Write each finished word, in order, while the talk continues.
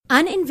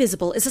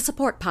Uninvisible is a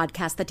support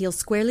podcast that deals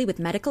squarely with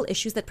medical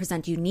issues that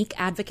present unique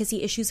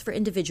advocacy issues for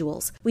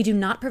individuals. We do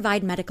not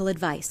provide medical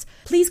advice.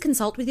 Please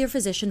consult with your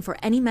physician for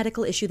any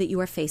medical issue that you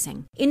are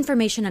facing.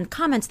 Information and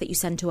comments that you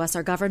send to us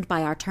are governed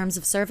by our terms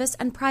of service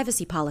and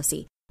privacy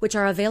policy, which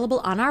are available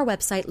on our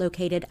website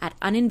located at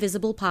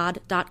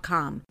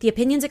uninvisiblepod.com. The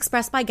opinions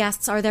expressed by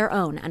guests are their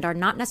own and are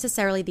not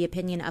necessarily the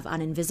opinion of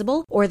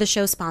Uninvisible or the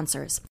show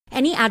sponsors.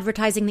 Any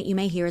advertising that you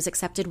may hear is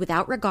accepted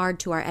without regard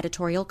to our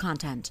editorial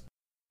content.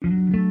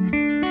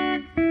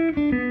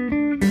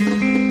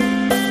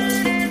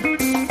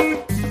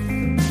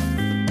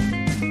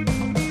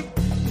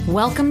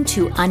 Welcome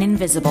to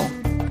Uninvisible.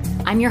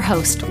 I'm your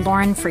host,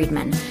 Lauren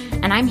Friedman,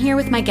 and I'm here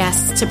with my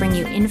guests to bring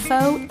you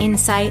info,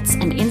 insights,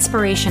 and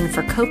inspiration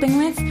for coping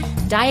with,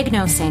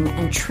 diagnosing,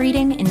 and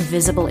treating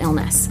invisible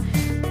illness.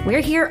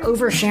 We're here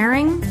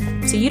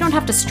oversharing, so you don't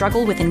have to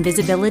struggle with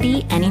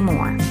invisibility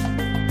anymore.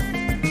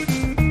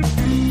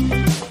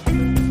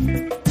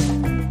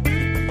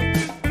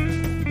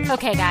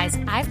 Okay, guys,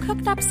 I've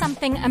cooked up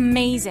something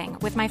amazing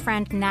with my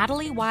friend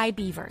Natalie Y.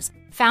 Beavers,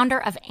 founder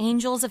of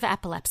Angels of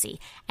Epilepsy,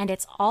 and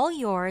it's all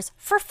yours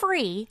for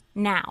free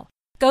now.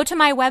 Go to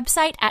my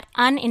website at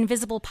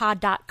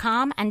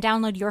uninvisiblepod.com and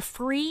download your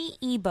free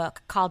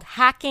ebook called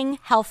Hacking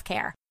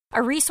Healthcare,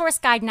 a resource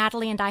guide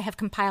Natalie and I have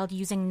compiled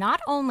using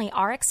not only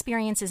our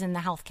experiences in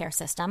the healthcare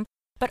system,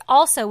 but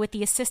also with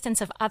the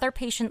assistance of other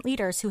patient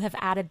leaders who have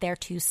added their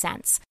 2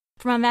 cents.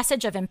 From a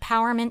message of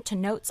empowerment to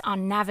notes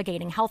on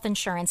navigating health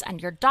insurance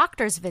and your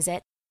doctor's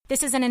visit,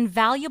 this is an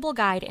invaluable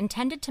guide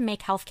intended to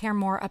make healthcare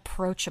more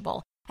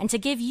approachable and to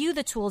give you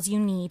the tools you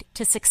need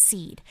to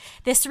succeed.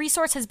 This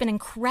resource has been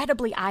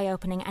incredibly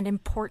eye-opening and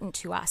important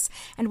to us,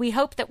 and we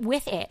hope that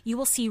with it, you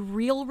will see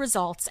real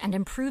results and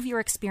improve your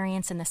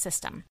experience in the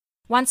system.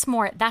 Once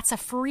more, that's a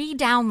free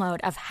download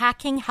of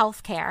Hacking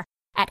Healthcare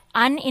at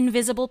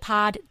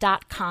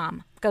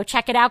uninvisiblepod.com. Go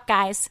check it out,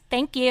 guys.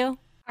 Thank you.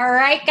 All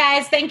right,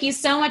 guys, thank you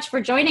so much for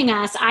joining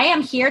us. I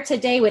am here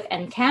today with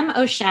Nkem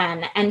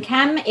Osian.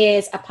 Nkem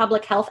is a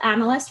public health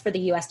analyst for the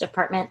U.S.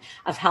 Department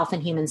of Health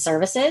and Human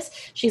Services.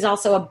 She's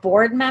also a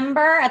board member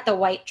at the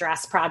White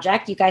Dress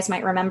Project. You guys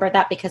might remember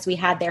that because we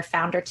had their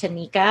founder,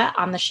 Tanika,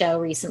 on the show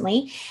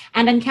recently.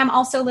 And Nkem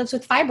also lives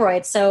with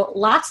fibroids. So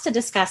lots to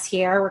discuss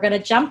here. We're going to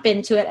jump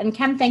into it.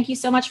 Nkem, thank you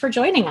so much for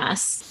joining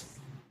us.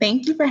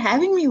 Thank you for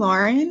having me,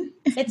 Lauren.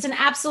 It's an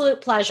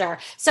absolute pleasure.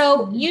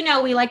 So, you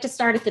know, we like to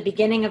start at the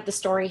beginning of the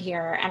story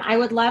here, and I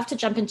would love to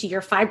jump into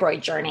your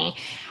fibroid journey.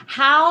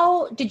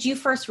 How did you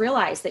first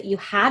realize that you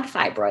had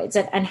fibroids,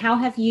 and how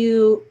have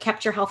you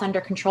kept your health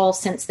under control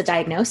since the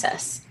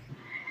diagnosis?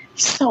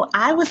 So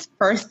I was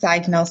first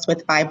diagnosed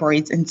with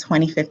fibroids in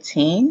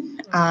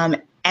 2015.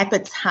 At the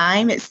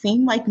time, it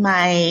seemed like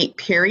my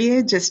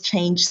period just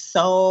changed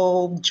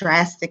so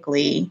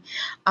drastically.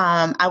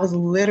 I was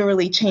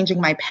literally changing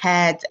my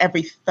pads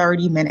every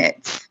 30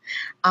 minutes.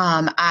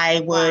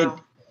 I would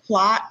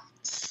clot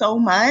so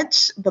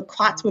much. The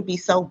clots would be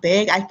so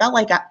big. I felt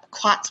like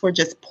clots were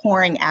just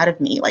pouring out of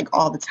me like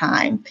all the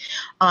time.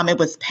 It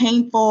was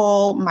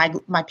painful.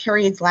 My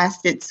periods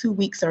lasted 2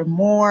 weeks or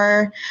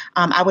more.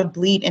 I would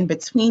bleed in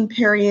between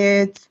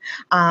periods.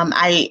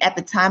 At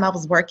the time I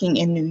was working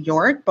in New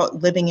York,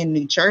 but living in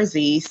New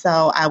Jersey.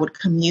 So I would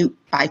commute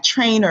by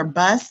train or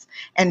bus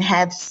and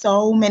have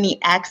so many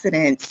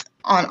accidents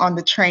on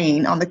the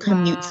train, on the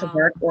commute to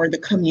work or the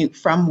commute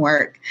from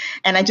work.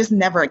 And I just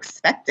never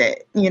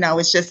expected,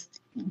 it's just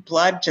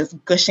blood just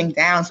gushing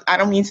down. So I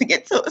don't mean to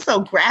get so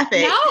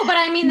graphic. No, but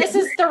I mean, this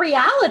is the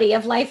reality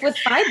of life with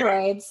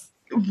fibroids.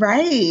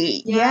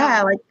 Right.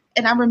 Yeah.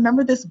 And I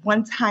remember this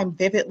one time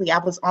vividly.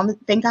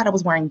 Thank God I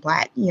was wearing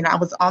black. I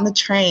was on the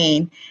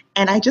train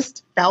and I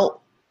just felt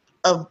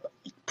a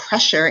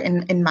pressure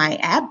in my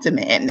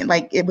abdomen.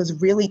 Like it was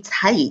really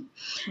tight.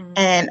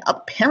 And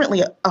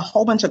apparently a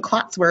whole bunch of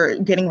clots were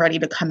getting ready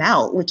to come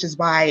out, which is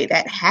why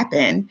that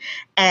happened.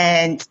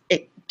 And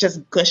it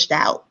just gushed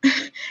out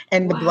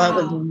and the blood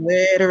was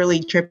literally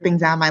dripping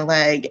down my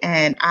leg.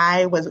 And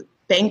I was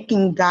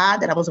thanking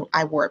God that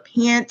I wore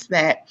pants,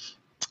 that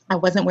I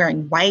wasn't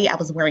wearing white. I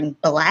was wearing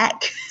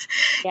black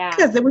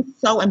because it was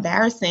so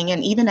embarrassing.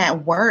 And even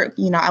at work,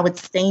 I would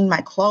stain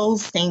my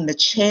clothes, stain the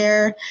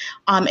chair.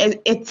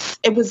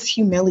 It was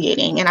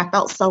humiliating and I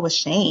felt so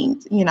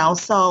ashamed,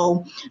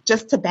 So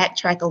just to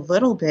backtrack a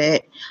little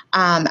bit,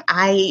 at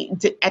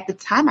the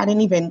time, I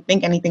didn't even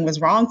think anything was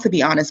wrong, to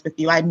be honest with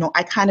you. I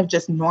kind of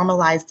just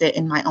normalized it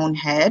in my own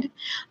head.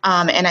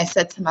 And I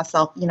said to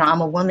myself,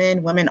 I'm a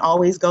woman. Women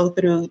always go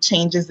through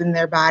changes in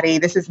their body.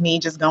 This is me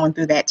just going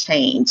through that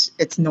change.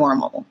 It's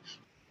normal,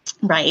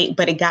 right?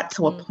 But it got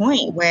to a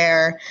point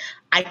where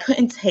I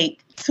couldn't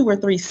take 2 or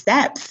 3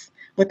 steps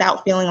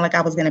without feeling like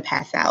I was going to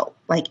pass out.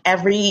 Like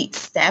every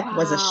step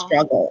was a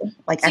struggle.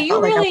 So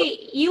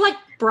you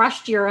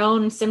brushed your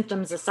own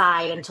symptoms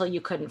aside until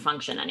you couldn't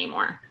function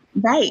anymore.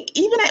 Right.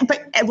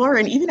 But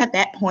Lauren, even at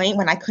that point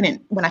when I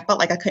felt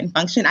like I couldn't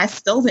function, I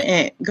still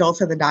didn't go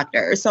to the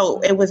doctor.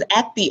 So it was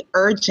at the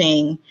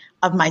urging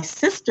of my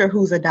sister,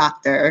 who's a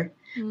doctor,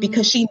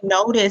 because she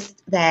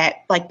noticed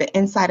that like the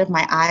inside of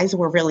my eyes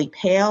were really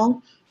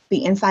pale,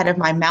 the inside of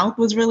my mouth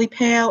was really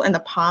pale, and the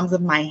palms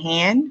of my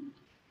hand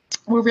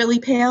were really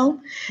pale.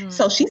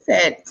 So she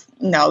said,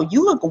 no,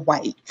 you look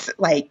white.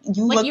 Like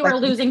you were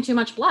losing too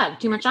much blood,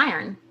 too much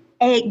iron.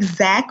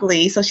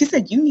 Exactly. So she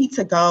said, you need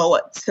to go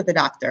to the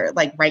doctor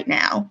like right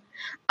now.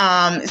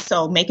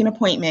 So make an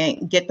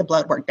appointment, get the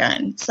blood work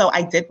done. So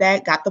I did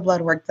that, got the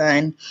blood work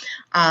done.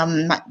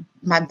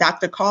 My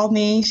doctor called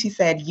me. She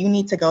said, you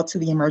need to go to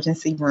the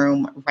emergency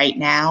room right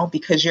now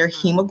because your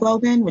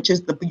hemoglobin, which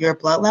is your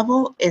blood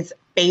level, is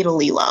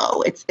fatally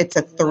low. It's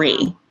a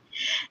 3.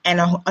 And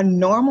a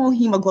normal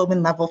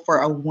hemoglobin level for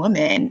a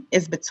woman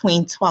is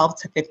between 12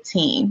 to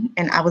 15.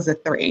 And I was a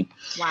 3.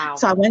 Wow.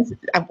 So I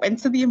went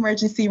to the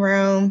emergency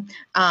room.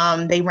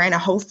 They ran a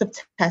host of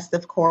tests,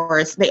 of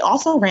course. They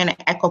also ran an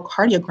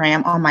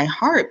echocardiogram on my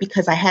heart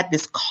because I had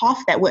this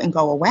cough that wouldn't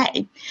go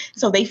away.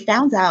 So they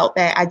found out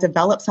that I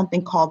developed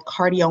something called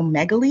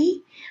cardiomegaly,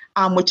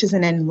 which is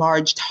an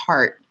enlarged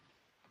heart.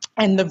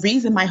 And the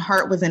reason my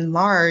heart was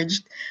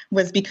enlarged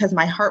was because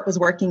my heart was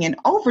working in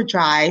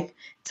overdrive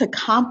to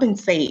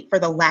compensate for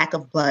the lack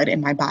of blood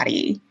in my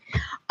body.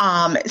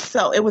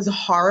 So it was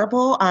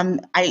horrible.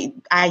 I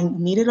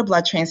needed a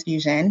blood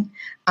transfusion.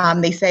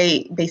 They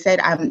said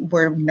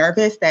we're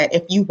nervous that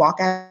if you walk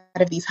out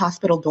of these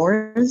hospital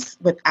doors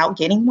without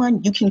getting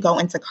one, you can go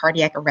into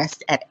cardiac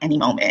arrest at any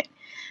moment.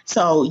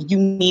 So you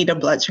need a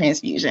blood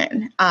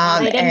transfusion.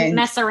 They didn't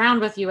mess around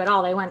with you at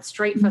all. They went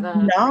straight for the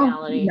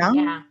reality. No.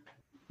 Yeah.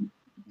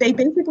 They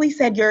basically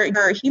said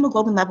your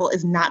hemoglobin level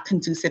is not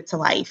conducive to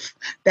life.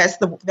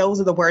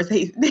 Those are the words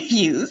they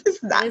use.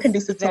 It's not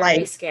conducive to life.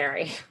 Very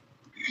scary.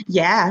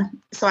 Yeah.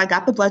 So I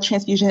got the blood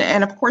transfusion.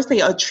 And of course,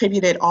 they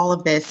attributed all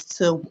of this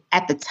to,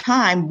 at the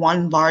time,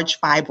 one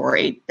large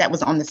fibroid that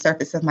was on the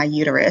surface of my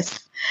uterus.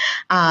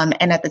 And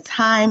at the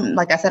time,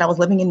 like I said, I was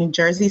living in New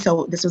Jersey.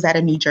 So this was at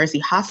a New Jersey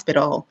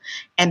hospital.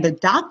 And the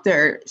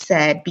doctor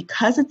said,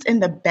 because it's in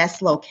the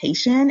best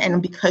location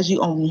and because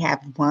you only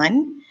have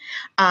one,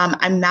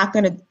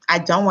 I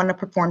don't want to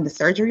perform the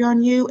surgery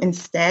on you.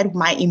 Instead,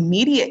 my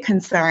immediate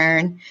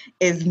concern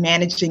is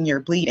managing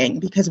your bleeding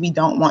because we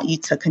don't want you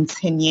to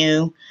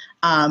continue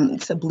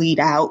to bleed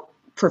out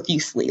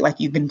profusely like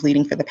you've been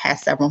bleeding for the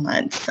past several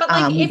months.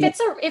 But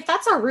if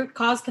that's a root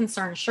cause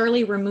concern,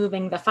 surely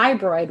removing the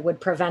fibroid would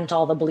prevent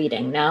all the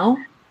bleeding, no?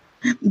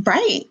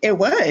 Right. It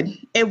would.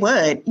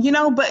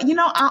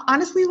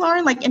 Honestly,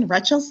 Lauren, like in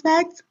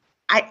retrospect,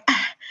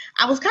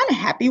 I was kind of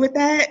happy with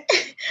that.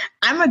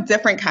 I'm a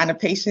different kind of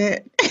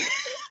patient.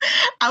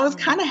 I was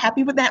kind of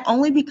happy with that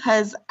only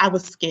because I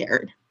was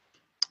scared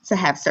to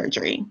have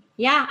surgery.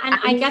 Yeah. And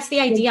I guess the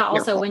idea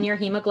also when your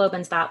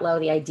hemoglobin's that low,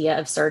 the idea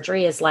of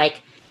surgery is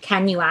like,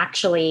 can you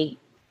actually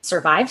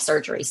survive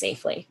surgery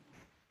safely?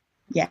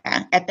 Yeah.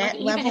 At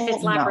that level, even if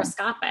it's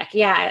laparoscopic. No.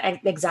 Yeah,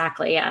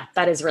 exactly. Yeah.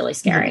 That is really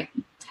scary.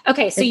 Yeah.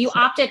 Okay. So you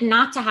opted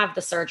not to have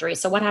the surgery.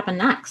 So what happened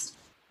next?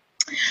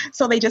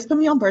 So they just put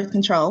me on birth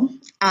control.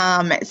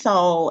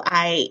 So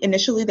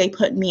initially they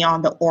put me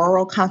on the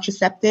oral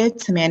contraceptive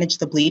to manage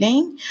the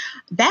bleeding.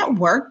 That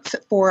worked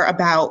for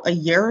about a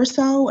year or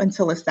so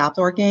until it stopped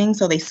working.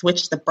 So they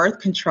switched the birth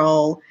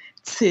control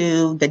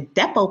to the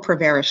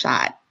Depo-Provera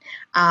shot,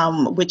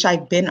 which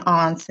I've been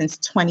on since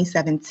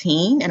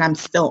 2017, and I'm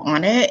still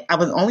on it. I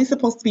was only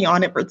supposed to be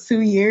on it for 2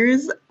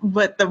 years,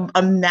 but the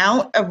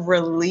amount of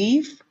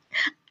relief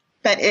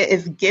that it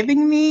is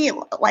giving me,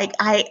 like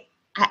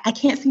I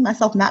can't see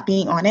myself not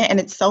being on it. And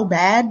it's so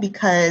bad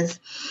because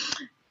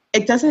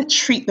it doesn't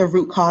treat the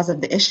root cause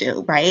of the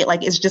issue, right?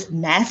 Like it's just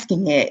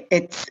masking it.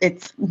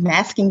 It's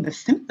masking the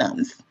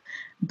symptoms,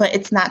 but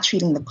it's not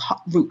treating the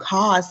root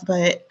cause.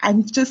 But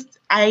I'm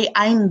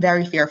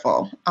very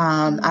fearful.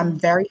 I'm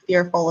very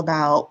fearful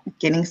about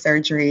getting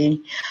surgery.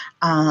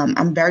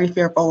 I'm very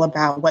fearful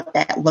about what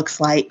that looks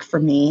like for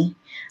me.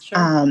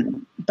 Sure.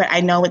 But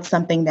I know it's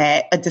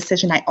a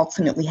decision I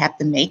ultimately have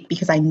to make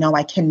because I know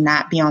I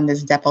cannot be on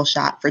this Depo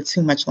shot for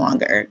too much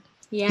longer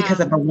because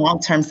of the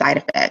long-term side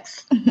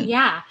effects.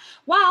 Yeah.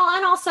 Well,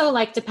 and also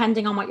like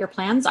depending on what your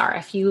plans are,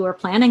 if you are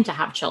planning to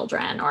have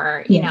children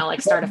or,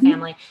 start a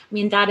family, I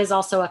mean, that is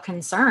also a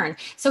concern.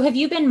 So have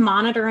you been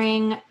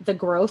monitoring the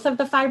growth of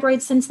the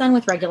fibroids since then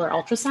with regular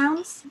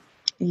ultrasounds?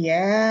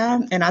 Yeah.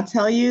 And I'll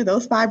tell you,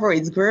 those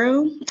fibroids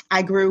grew.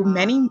 I grew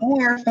many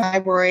more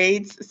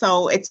fibroids.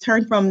 So it's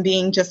turned from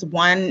being just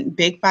one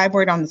big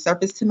fibroid on the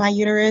surface to my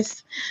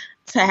uterus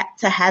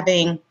to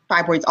having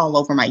fibroids all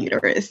over my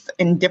uterus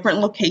in different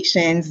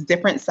locations,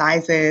 different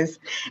sizes.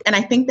 And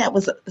I think that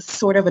was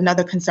sort of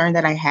another concern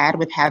that I had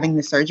with having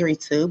the surgery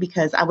too,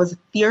 because I was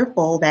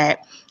fearful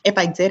that if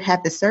I did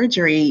have the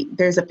surgery,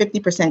 there's a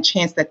 50%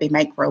 chance that they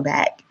might grow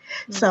back.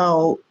 Mm-hmm.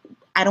 So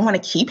I don't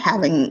want to keep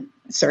having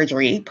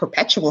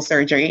perpetual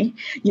surgery,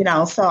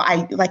 so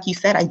like you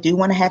said, I do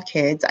want to have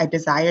kids. I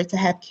desire to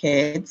have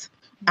kids.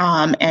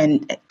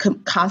 And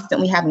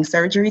constantly having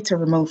surgery to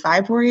remove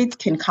fibroids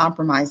can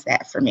compromise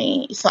that for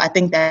me. So I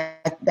think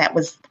that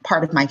was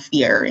part of my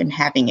fear in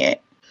having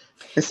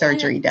the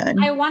surgery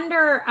done. I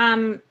wonder,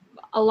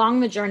 along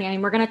the journey, I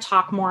mean, we're going to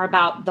talk more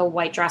about the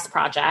white dress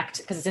project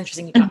because it's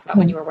interesting. You talked about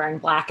when you were wearing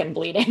black and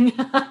bleeding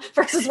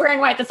versus wearing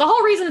white. That's the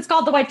whole reason it's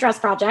called the white dress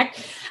project,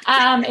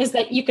 is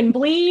that you can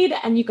bleed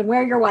and you can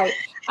wear your white.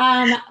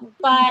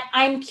 But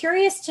I'm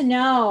curious to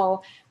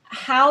know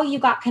how you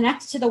got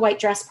connected to the white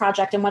dress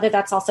project and whether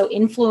that's also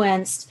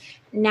influenced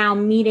now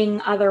meeting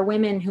other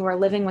women who are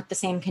living with the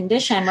same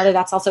condition, whether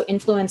that's also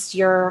influenced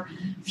your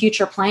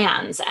future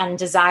plans and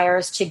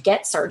desires to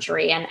get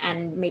surgery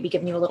and maybe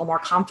giving you a little more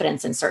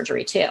confidence in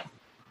surgery too.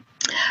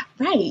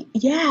 Right.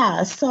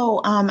 Yeah.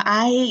 So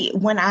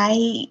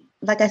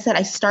like I said,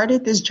 I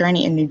started this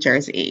journey in New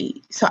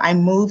Jersey. So I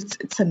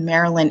moved to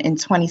Maryland in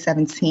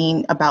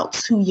 2017, about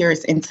 2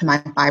 years into my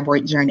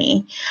fibroid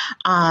journey.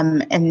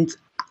 And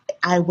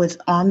I was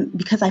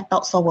because I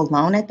felt so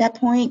alone at that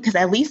point, because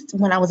at least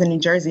when I was in New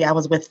Jersey, I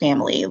was with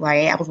family.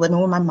 Like I was living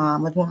with my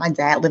mom, living with my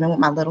dad, living with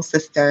my little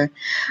sister.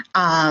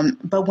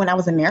 But when I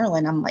was in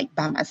Maryland, I'm like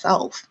by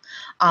myself.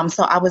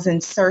 So I was in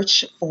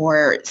search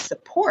for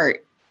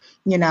support,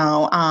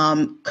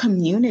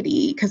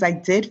 community, because I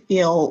did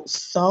feel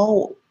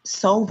so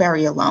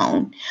very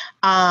alone.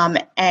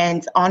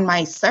 And in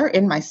my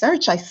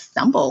search, I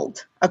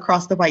stumbled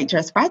across the White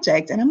Dress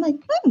Project. And I'm like,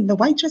 the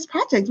White Dress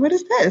Project, what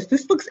is this?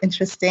 This looks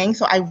interesting.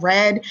 So I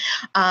read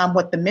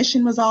what the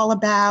mission was all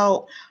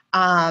about.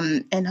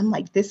 And I'm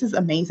like, this is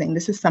amazing.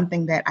 This is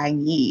something that I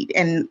need.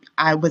 And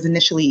I was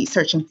initially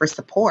searching for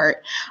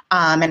support.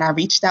 And I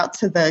reached out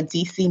to the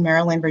DC,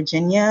 Maryland,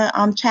 Virginia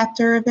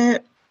chapter of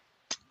it.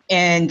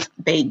 And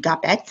they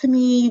got back to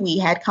me. We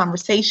had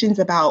conversations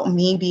about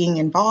me being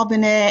involved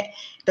in it.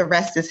 The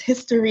rest is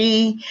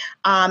history.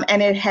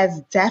 And it has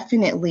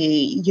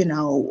definitely,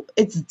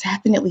 it's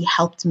definitely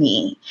helped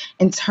me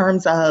in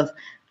terms of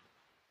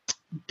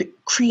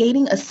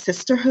creating a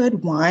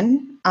sisterhood,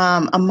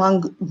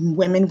 among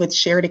women with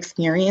shared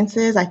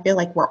experiences. I feel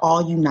like we're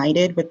all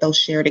united with those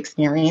shared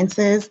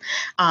experiences,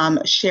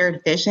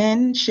 shared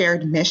vision,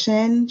 shared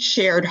mission,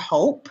 shared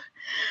hope.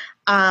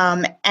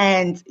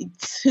 And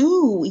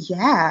two,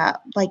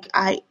 like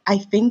I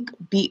think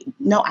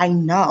I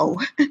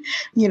know,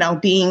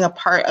 being a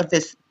part of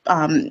this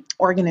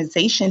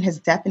organization has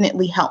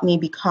definitely helped me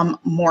become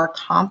more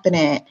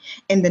confident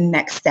in the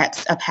next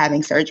steps of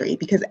having surgery,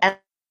 because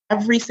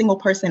every single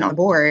person on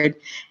board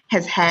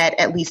has had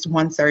at least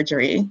one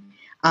surgery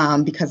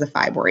because of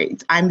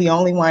fibroids. I'm the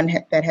only one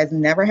that has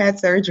never had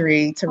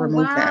surgery to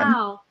remove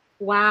them.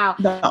 Wow.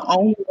 The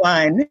only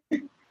one.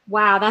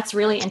 Wow, that's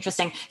really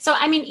interesting. So,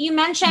 I mean, you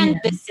mentioned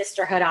the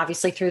sisterhood,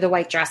 obviously, through the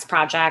White Dress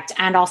Project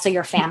and also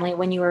your family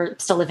when you were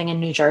still living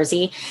in New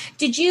Jersey.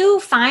 Did you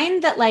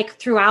find that, like,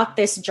 throughout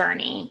this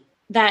journey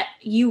that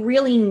you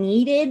really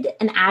needed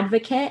an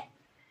advocate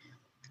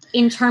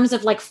in terms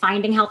of, like,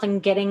 finding health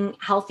and getting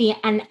healthy?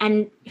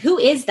 And who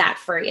is that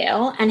for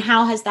you? And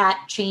how has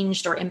that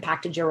changed or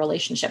impacted your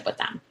relationship with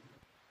them?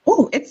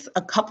 Oh, it's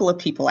a couple of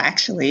people,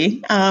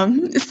 actually.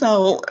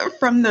 So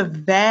from the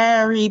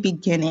very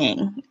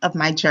beginning of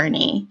my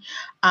journey,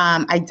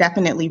 I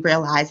definitely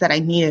realized that I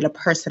needed a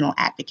personal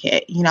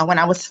advocate. When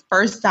I was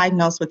first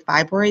diagnosed with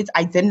fibroids,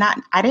 I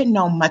didn't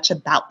know much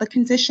about the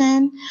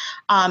condition.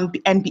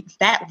 And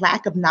that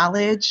lack of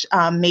knowledge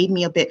made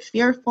me a bit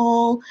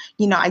fearful.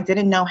 I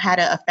didn't know how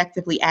to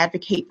effectively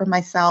advocate for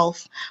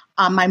myself.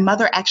 My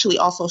mother actually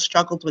also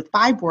struggled with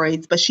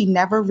fibroids, but she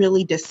never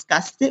really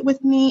discussed it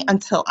with me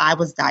until I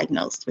was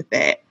diagnosed with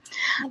it.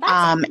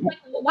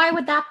 Why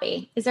would that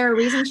be? Is there a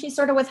reason she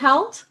sort of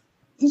withheld?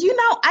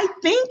 I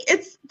think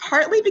it's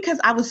partly because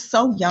I was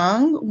so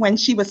young when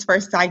she was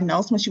first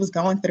diagnosed, when she was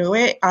going through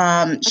it.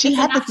 She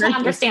had to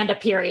understand a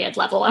period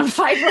level on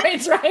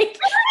fibroids, right?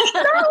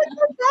 No,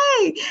 it's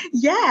okay.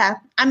 Yeah.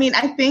 I mean,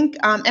 I think,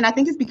 and I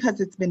think it's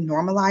because it's been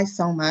normalized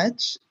so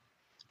much.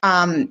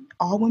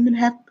 All women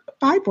have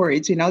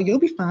fibroids, you'll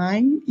be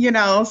fine,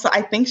 so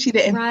I think she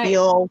didn't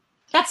feel.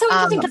 That's so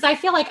interesting, because I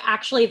feel like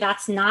actually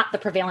that's not the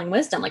prevailing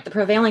wisdom. Like the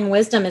prevailing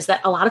wisdom is that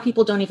a lot of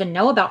people don't even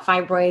know about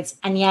fibroids,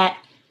 and yet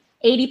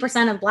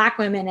 80% of Black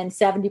women and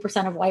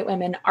 70% of white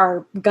women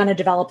are going to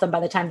develop them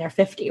by the time they're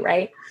 50,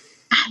 right?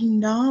 I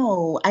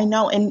know.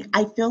 And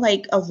I feel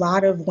like a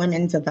lot of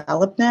women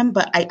develop them,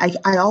 but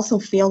I also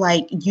feel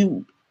like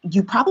you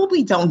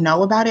probably don't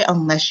know about it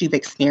unless you've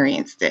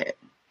experienced it.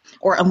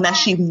 Or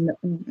unless you've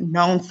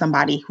known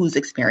somebody who's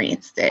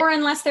experienced it. Or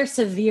unless they're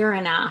severe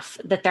enough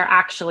that they're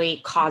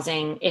actually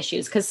causing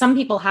issues. Because some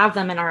people have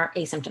them and are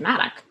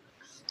asymptomatic.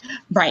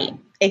 Right.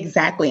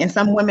 Exactly. And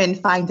some women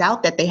find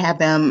out that they have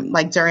them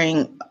like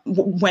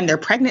when they're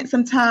pregnant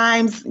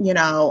sometimes,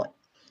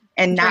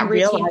 and not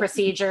routine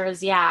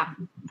procedures. Yeah.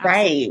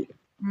 Right.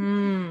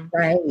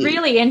 Right.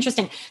 Really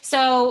interesting.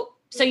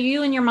 So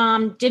you and your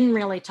mom didn't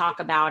really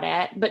talk about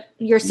it, but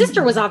your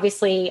sister was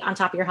obviously on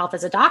top of your health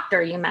as a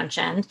doctor, you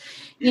mentioned.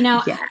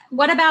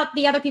 What about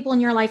the other people in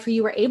your life who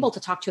you were able to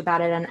talk to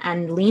about it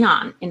and lean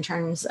on in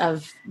terms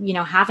of,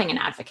 having an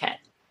advocate?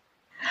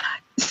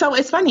 So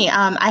it's funny.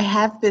 I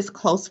have this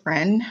close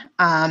friend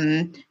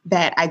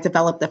that I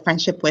developed a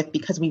friendship with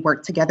because we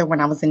worked together when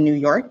I was in New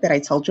York that I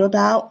told you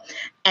about.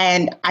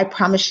 And I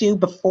promise you,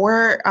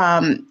 before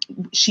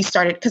she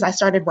started, because I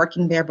started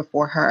working there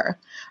before her.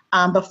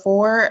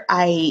 Before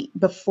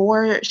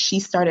she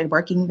started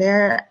working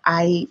there,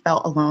 I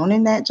felt alone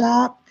in that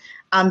job,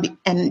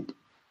 and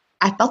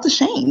I felt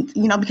ashamed,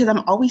 because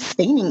I'm always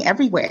staining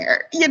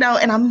everywhere,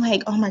 and I'm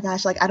like, oh my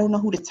gosh, like, I don't know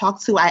who to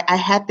talk to. I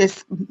had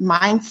this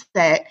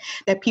mindset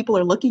that people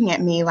are looking at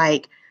me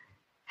like,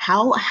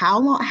 how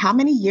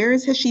many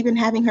years has she been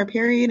having her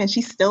period and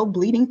she's still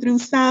bleeding through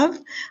stuff?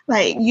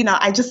 Like,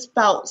 I just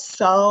felt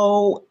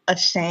so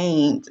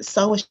ashamed.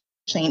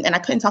 And I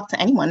couldn't talk to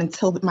anyone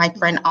until my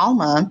friend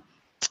Alma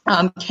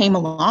came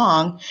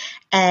along,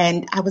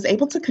 and I was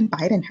able to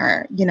confide in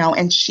her,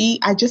 and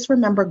I just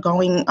remember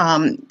going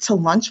to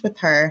lunch with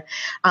her.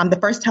 The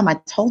first time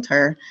I told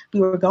her, we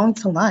were going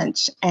to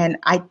lunch, and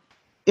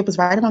it was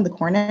right around the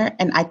corner,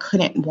 and I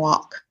couldn't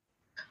walk,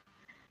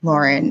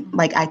 Lauren.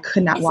 Like, I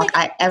could not walk.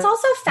 It's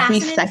also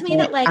fascinating to me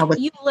that, like,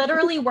 you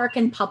literally work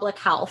in public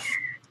health.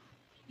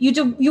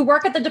 You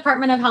work at the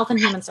Department of Health and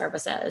Human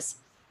Services,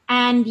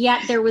 and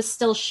yet there was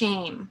still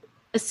shame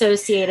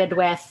associated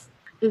with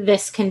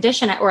this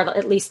condition, or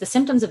at least the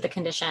symptoms of the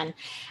condition.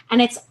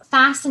 And it's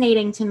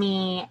fascinating to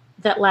me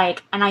that,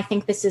 like, and I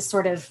think this is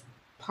sort of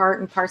part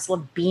and parcel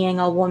of being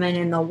a woman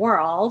in the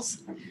world,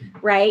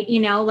 right?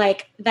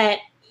 Like, that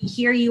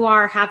here you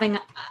are having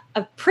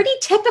a pretty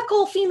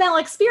typical female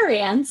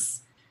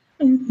experience,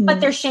 but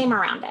there's shame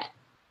around it.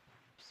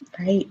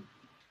 Right.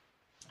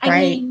 I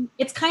mean,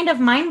 it's kind of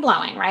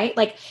mind-blowing, right?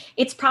 Like,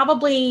 it's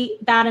probably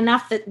bad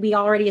enough that we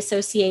already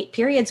associate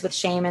periods with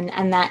shame,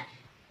 and that,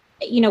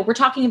 we're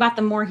talking about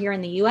them more here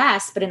in the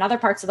US, but in other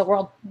parts of the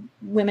world,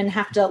 women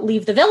have to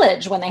leave the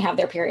village when they have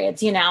their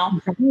periods,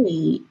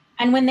 Right.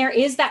 And when there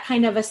is that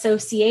kind of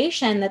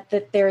association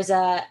that there's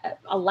a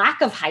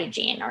lack of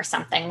hygiene or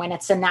something when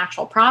it's a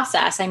natural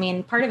process. I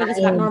mean, part of it is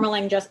about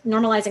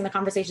normalizing the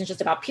conversations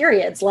just about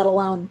periods, let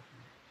alone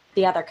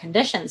the other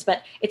conditions.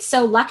 But it's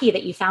so lucky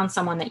that you found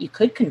someone that you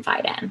could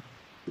confide in.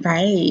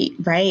 Right.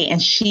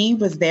 And she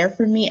was there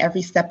for me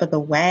every step of the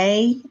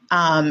way.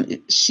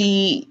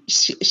 She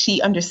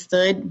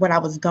understood what I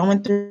was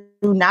going through,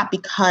 not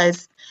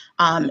because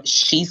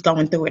she's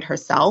going through it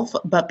herself,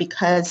 but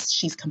because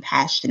she's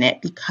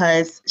compassionate,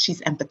 because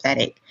she's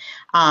empathetic.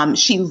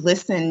 She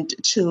listened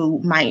to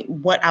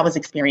what I was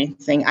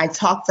experiencing. I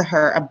talked to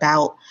her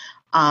about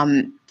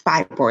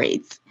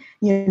fibroids,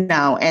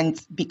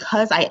 and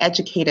because I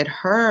educated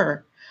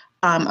her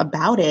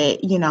about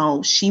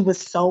it, she was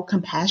so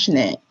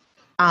compassionate.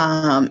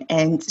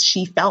 And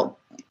she felt,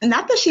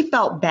 not that she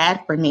felt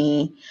bad for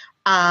me,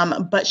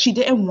 but she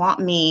didn't want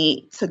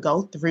me to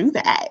go through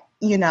that,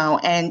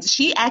 and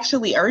she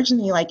actually urged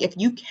me, like, if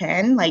you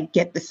can, like,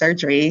 get the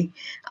surgery,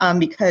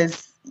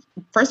 because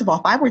first of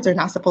all, fibroids are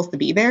not supposed to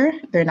be there.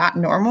 They're not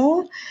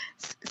normal.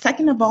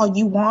 Second of all,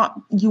 you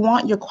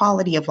want your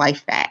quality of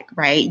life back,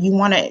 right? You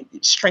want to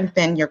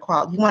strengthen your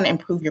quality. You want to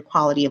improve your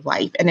quality of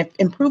life. And if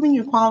improving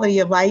your quality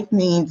of life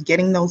means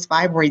getting those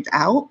fibroids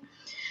out,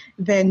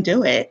 then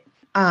do it.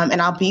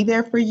 And I'll be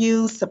there for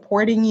you,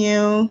 supporting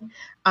you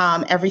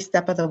every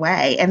step of the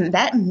way. And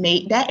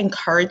that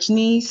encouraged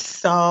me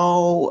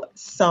so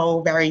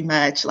very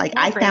much. Like,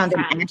 I found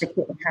an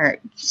advocate in her.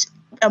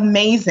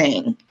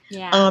 Amazing.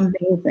 Yeah.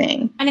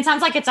 Amazing. And it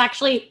sounds like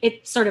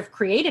it sort of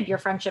created your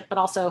friendship, but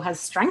also has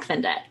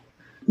strengthened it.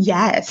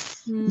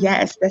 Yes.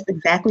 Yes, that's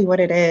exactly what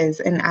it is.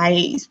 And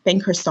I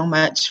thank her so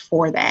much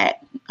for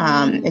that.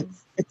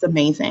 It's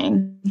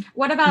amazing.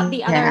 What about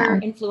the other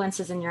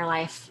influences in your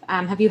life?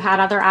 Have you had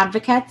other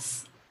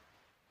advocates?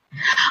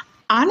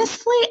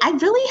 Honestly, I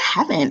really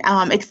haven't,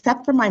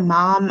 except for my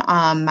mom,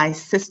 my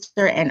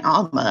sister, and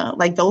Alma.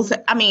 Like, those,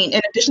 I mean,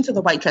 in addition to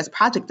the White Dress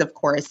Project, of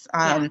course,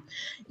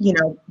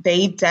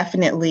 they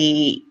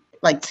definitely,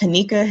 like,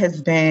 Tanika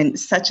has been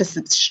such a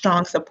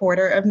strong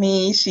supporter of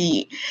me.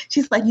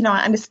 She's like,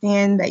 I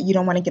understand that you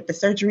don't want to get the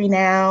surgery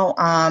now.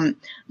 I'm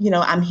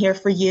here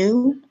for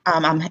you.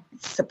 I'm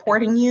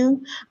supporting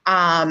you.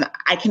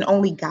 I can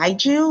only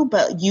guide you,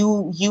 but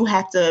you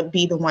have to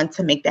be the one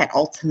to make that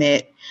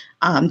ultimate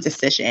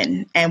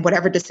decision. And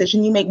whatever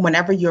decision you make,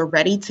 whenever you're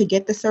ready to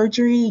get the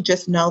surgery,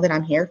 just know that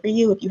I'm here for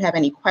you. If you have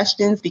any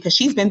questions, because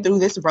she's been through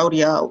this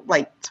rodeo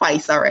like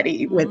twice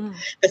already with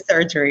the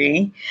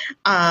surgery.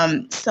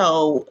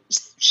 So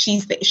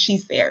she's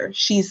there.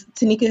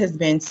 Tanika has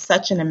been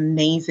such an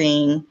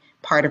amazing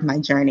part of my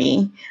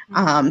journey,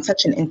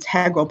 such an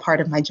integral part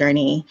of my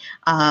journey.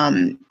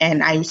 And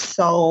I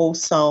so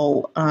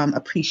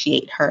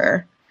appreciate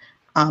her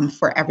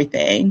for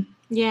everything.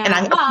 Yeah. And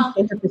I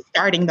appreciate her for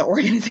starting the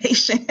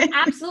organization.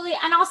 Absolutely.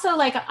 And also,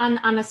 like,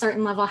 on a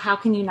certain level, how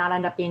can you not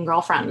end up being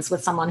girlfriends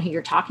with someone who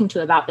you're talking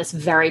to about this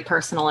very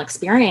personal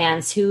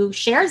experience, who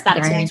shares that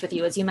experience with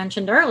you, as you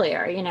mentioned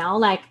earlier,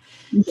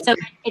 so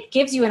it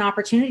gives you an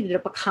opportunity to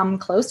become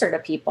closer to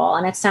people.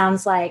 And it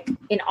sounds like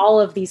in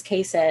all of these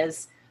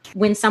cases,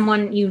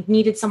 when you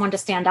needed someone to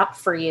stand up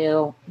for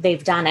you,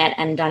 they've done it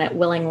and done it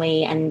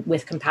willingly and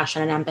with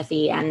compassion and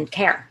empathy and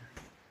care.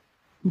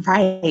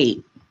 Right.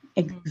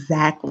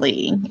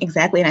 Exactly.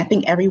 And I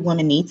think every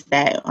woman needs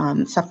that,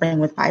 suffering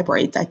with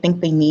fibroids. I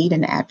think they need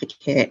an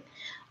advocate.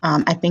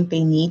 I think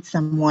they need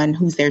someone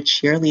who's their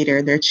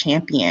cheerleader, their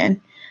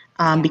champion,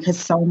 because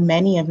so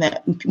many of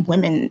the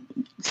women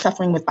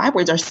suffering with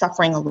fibroids are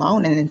suffering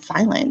alone and in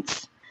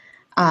silence.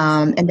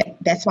 And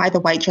that's why the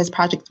White Dress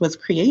Project was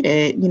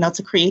created,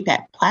 to create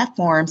that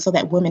platform so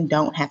that women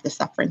don't have to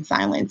suffer in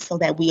silence, so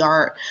that we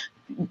are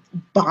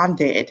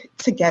bonded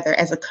together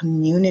as a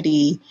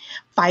community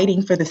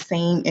fighting for the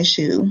same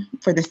issue,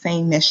 for the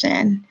same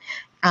mission.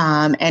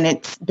 And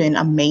it's been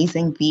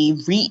amazing, the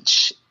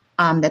reach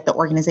that the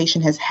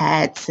organization has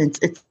had since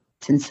its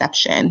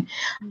inception.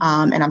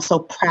 And I'm so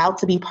proud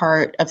to be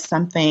part of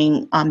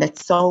something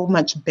that's so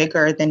much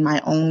bigger than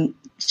my own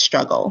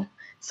struggle,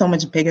 so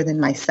much bigger than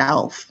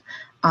myself.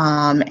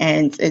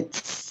 And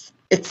it's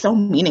so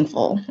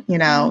meaningful,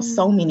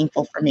 so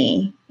meaningful for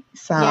me.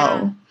 So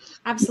yeah,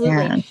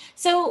 absolutely. Yeah.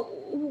 So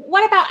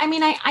what about,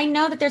 I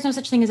know that there's no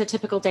such thing as a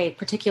typical day,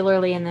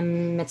 particularly in the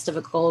midst of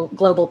a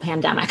global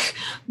pandemic,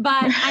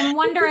 but I'm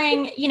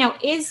wondering,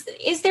 is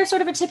there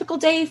sort of a typical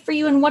day for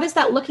you, and what is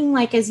that looking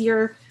like as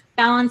you're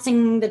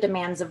balancing the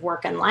demands of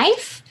work and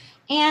life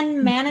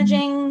and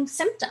managing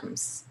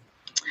symptoms?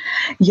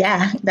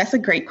 Yeah, that's a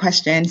great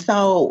question.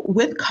 So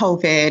with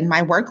COVID,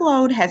 my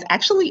workload has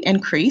actually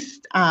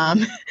increased.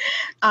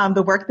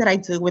 The work that I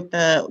do with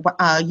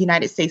the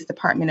United States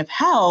Department of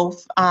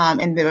Health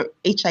in the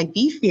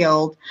HIV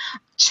field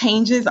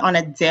changes on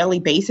a daily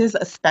basis,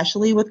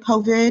 especially with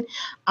COVID.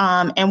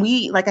 And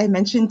we, like I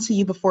mentioned to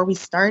you before we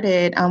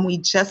started, we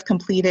just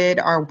completed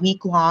our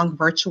week-long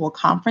virtual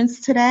conference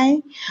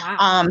today.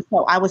 Wow.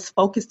 So I was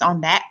focused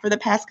on that for the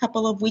past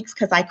couple of weeks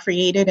because I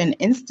created an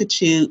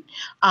institute,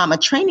 a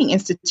training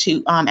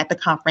institute at the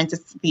conference.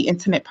 It's the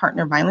Intimate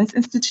Partner Violence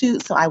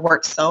Institute. So I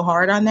worked so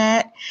hard on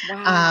that.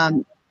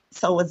 Wow.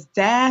 So was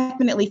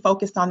definitely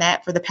focused on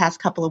that for the past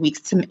couple of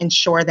weeks to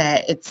ensure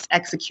that it's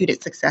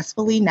executed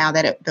successfully now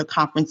that the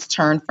conference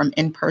turned from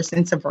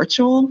in-person to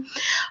virtual.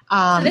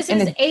 So this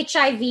is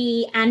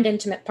HIV and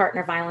intimate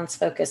partner violence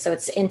focused. So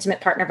it's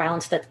intimate partner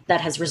violence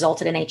that has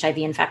resulted in HIV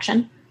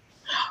infection?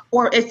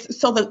 Or it's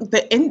so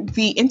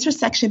the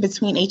intersection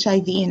between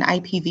HIV and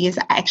IPV is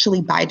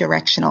actually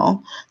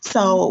bidirectional.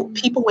 So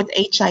people with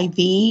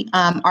HIV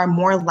are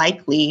more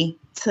likely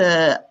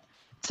to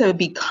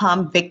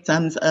become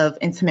victims of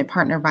intimate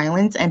partner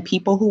violence, and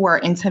people who are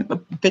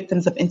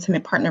victims of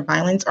intimate partner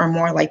violence are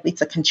more likely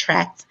to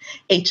contract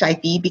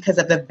HIV because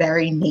of the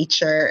very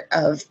nature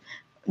of,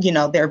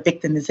 their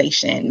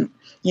victimization,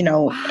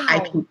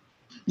 Wow.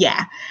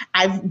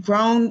 I've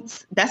grown.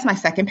 That's my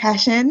second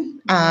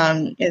passion,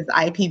 is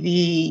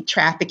IPV,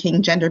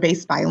 trafficking,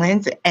 gender-based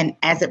violence, and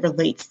as it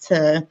relates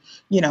to,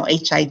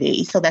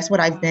 HIV. So that's what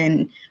I've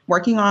been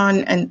working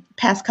on in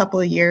past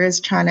couple of years,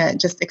 trying to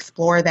just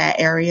explore that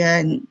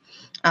area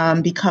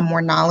and become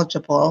more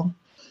knowledgeable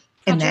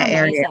in that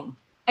area.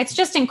 It's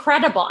just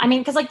incredible.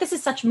 Because this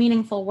is such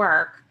meaningful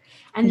work.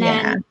 And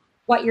then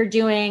what you're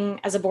doing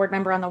as a board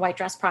member on the White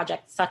Dress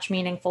Project, such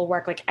meaningful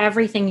work. Like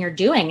everything you're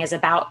doing is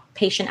about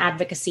patient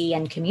advocacy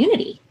and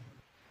community.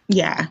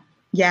 Yeah.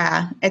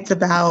 It's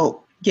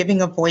about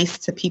giving a voice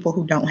to people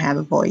who don't have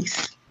a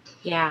voice.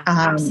 Yeah,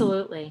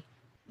 absolutely.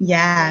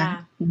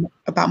 Yeah.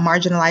 About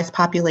marginalized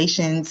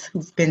populations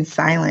who've been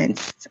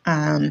silenced.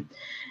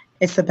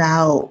 It's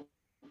about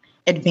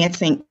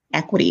advancing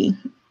equity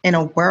in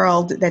a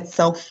world that's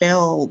so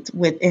filled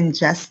with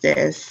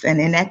injustice and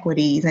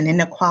inequities and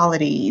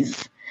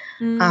inequalities.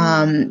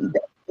 And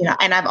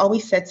I've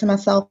always said to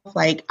myself,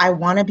 I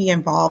want to be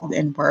involved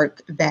in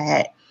work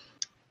that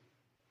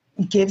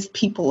gives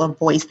people a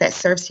voice, that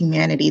serves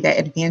humanity, that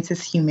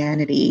advances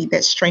humanity,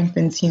 that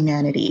strengthens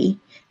humanity,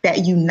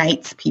 that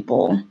unites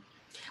people.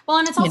 Well,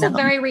 and it's also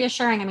very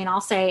reassuring. I'll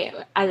say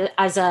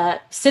as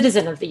a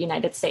citizen of the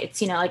United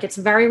States, it's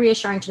very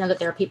reassuring to know that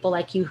there are people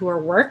like you who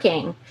are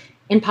working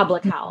in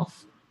public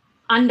health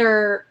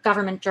under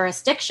government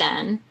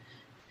jurisdiction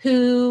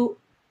who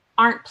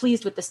aren't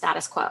pleased with the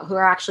status quo, who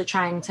are actually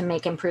trying to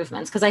make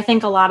improvements. Because I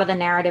think a lot of the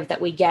narrative that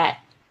we get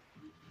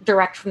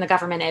direct from the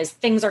government is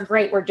things are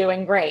great, we're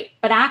doing great.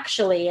 But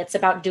actually, it's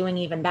about doing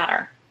even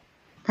better.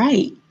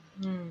 Right.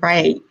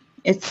 Right.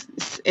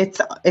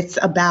 It's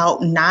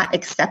about not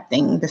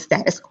accepting the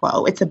status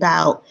quo. It's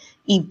about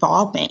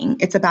evolving.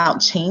 It's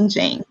about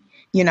changing.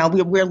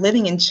 We're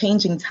living in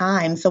changing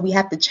times, so we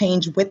have to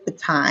change with the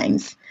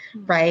times,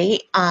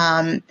 right?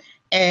 And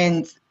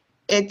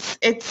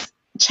it's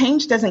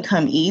change doesn't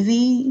come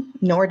easy,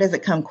 nor does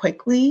it come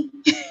quickly.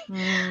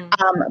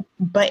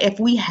 But if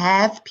we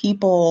have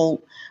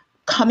people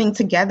coming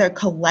together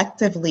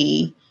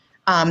collectively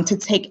to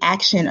take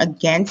action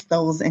against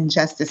those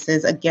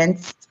injustices,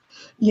 against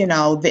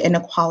the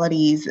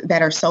inequalities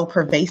that are so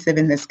pervasive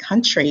in this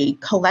country,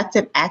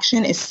 collective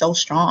action is so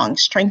strong.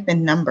 Strength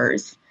in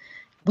numbers.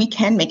 We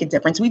can make a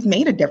difference. We've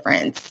made a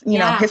difference.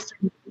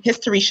 History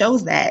history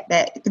shows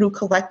that through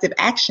collective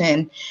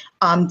action,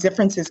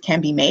 differences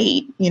can be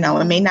made.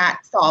 It may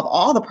not solve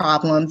all the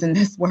problems in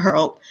this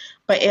world,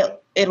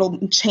 but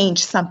it'll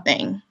change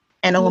something,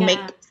 and it'll make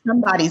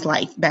somebody's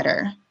life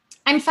better.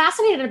 I'm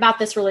fascinated about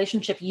this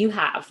relationship you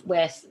have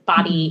with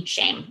body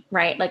shame,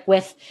 right? Like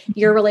with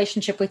your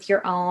relationship with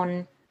your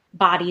own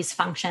body's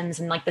functions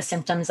and like the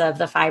symptoms of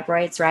the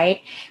fibroids,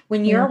 right?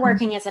 When you're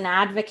working as an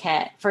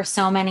advocate for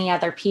so many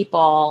other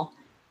people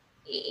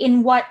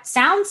in what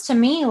sounds to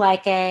me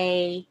like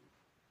a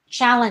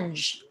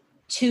challenge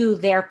to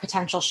their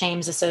potential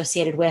shames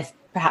associated with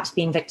perhaps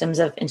being victims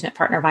of intimate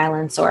partner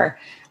violence or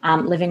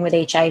living with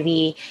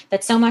HIV,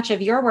 that so much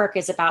of your work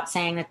is about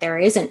saying that there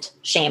isn't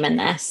shame in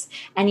this.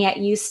 And yet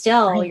you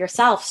still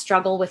yourself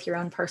struggle with your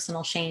own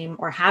personal shame,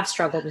 or have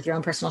struggled with your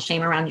own personal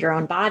shame around your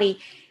own body.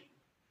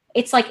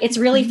 It's like, it's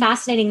really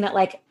fascinating that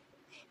like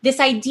this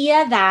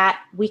idea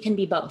that we can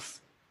be both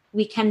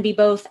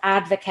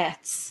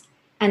advocates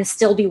and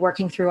still be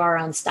working through our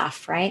own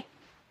stuff, right?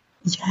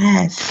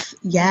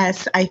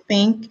 Yes. I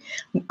think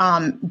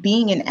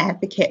being an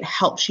advocate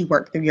helps you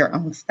work through your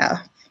own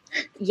stuff,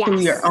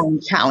 through your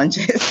own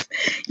challenges,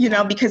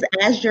 because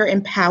as you're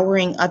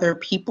empowering other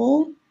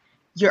people,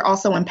 you're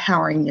also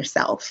empowering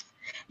yourself.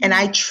 And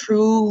I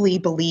truly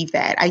believe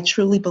that.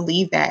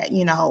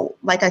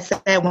 Like I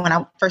said, when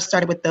I first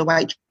started with the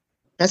White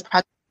Dress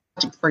Project,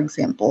 for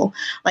example,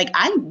 like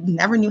I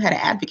never knew how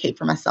to advocate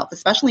for myself,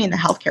 especially in the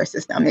healthcare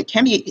system. It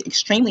can be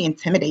extremely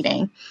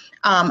intimidating.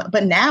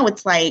 But now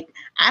it's like,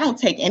 I don't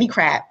take any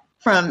crap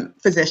from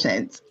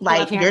physicians.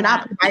 Like, you're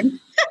not providing,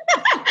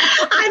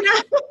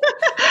 I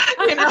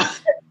know,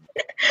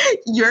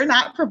 you're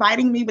not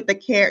providing me with the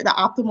care, the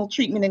optimal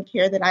treatment and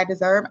care that I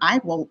deserve. I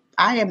will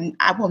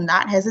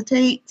not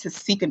hesitate to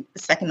seek a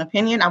second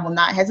opinion. I will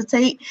not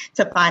hesitate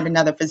to find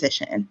another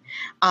physician.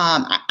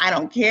 I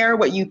don't care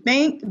what you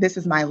think. This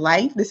is my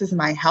life. This is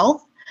my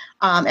health.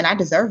 And I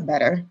deserve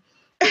better.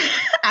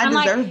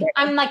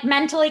 I'm like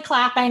mentally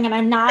clapping and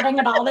I'm nodding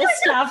at all this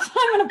stuff.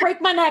 I'm going to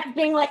break my neck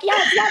being like,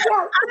 yes.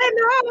 I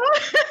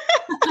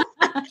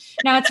know.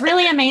 No, it's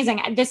really amazing.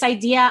 This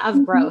idea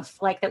of growth,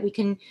 like that we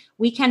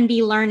can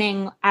be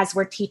learning as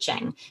we're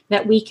teaching,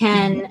 that we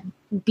can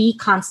be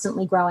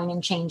constantly growing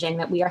and changing,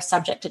 that we are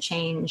subject to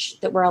change,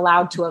 that we're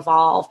allowed to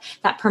evolve,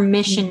 that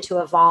permission to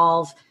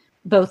evolve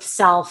both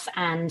self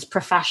and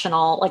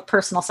professional, like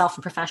personal self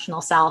and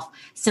professional self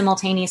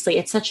simultaneously.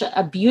 It's such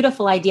a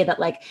beautiful idea that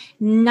like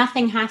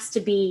nothing has to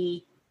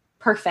be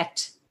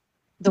perfect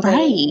the way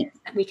it is,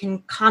 that we can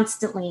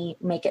constantly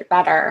make it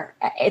better.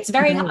 It's a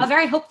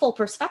very hopeful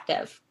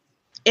perspective.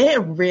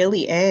 It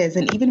really is.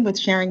 And even with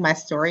sharing my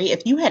story,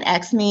 if you had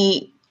asked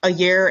me a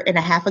year and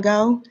a half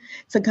ago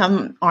to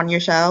come on your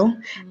show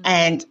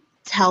and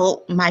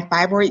tell my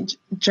fibroid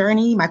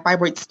journey, my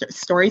fibroid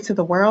story to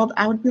the world,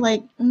 I would be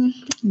like,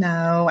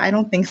 no, I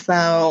don't think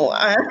so.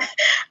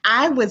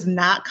 I was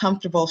not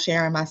comfortable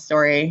sharing my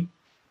story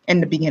in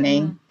the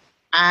beginning.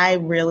 I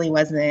really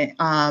wasn't.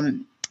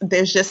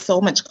 There's just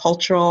so much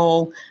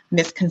cultural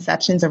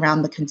misconceptions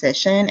around the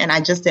condition. And I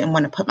just didn't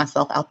want to put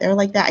myself out there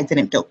like that. I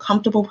didn't feel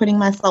comfortable putting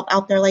myself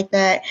out there like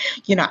that.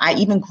 I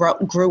even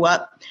grew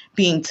up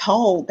being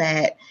told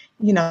that,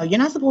 you're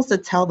not supposed to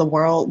tell the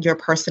world your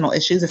personal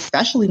issues,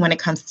 especially when it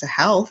comes to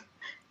health.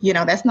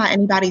 That's not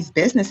anybody's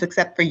business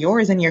except for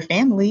yours and your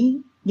family.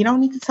 You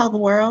don't need to tell the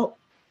world.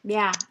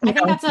 Yeah. I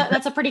think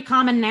that's a pretty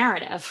common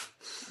narrative.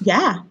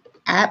 Yeah,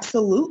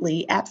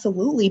 absolutely.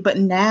 Absolutely. But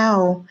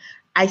now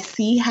I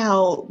see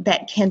how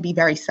that can be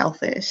very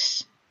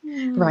selfish,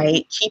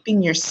 right?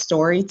 Keeping your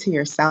story to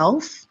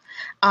yourself.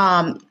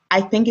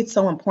 I think it's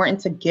so important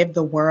to give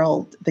the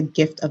world the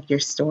gift of your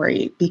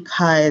story,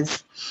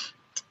 because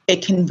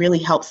it can really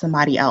help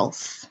somebody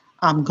else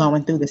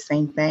going through the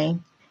same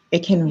thing.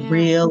 It can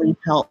really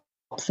help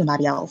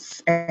somebody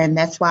else. And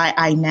that's why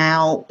I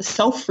now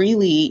so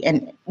freely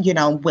and,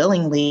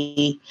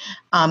 willingly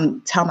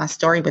tell my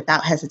story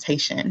without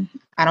hesitation.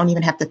 I don't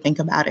even have to think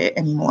about it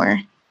anymore.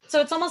 So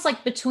it's almost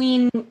like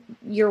between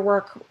your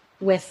work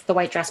with the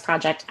White Dress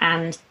Project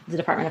and the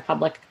Department of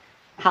Public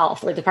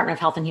Health, or Department of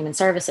Health and Human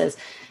Services,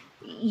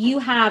 you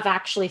have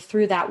actually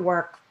through that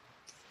work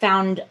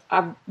found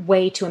a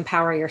way to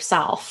empower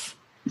yourself.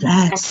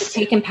 And to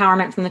take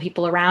empowerment from the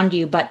people around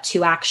you, but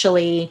to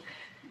actually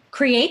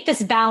create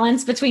this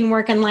balance between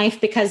work and life,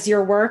 because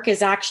your work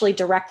is actually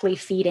directly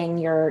feeding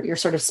your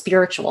sort of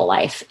spiritual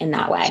life in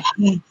that way.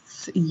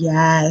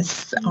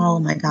 Yes. Oh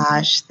my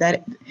gosh.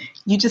 That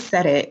you just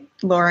said it,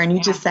 Lauren,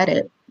 you just said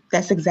it.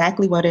 That's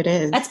exactly what it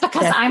is. That's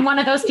because I'm one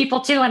of those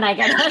people too. And I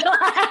get it.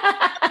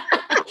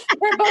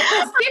 We're both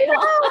those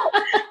people.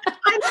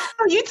 I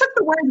know. You took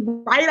the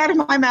words right out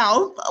of my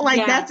mouth.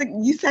 Like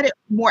you said it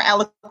more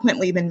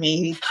eloquently than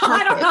me.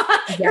 I don't know.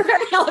 You're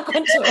very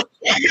eloquent too.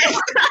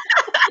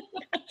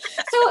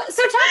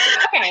 So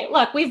okay,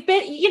 look, we've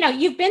been,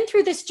 you've been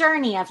through this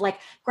journey of like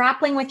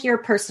grappling with your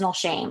personal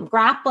shame,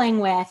 grappling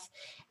with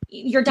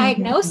your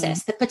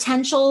diagnosis, the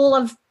potential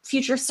of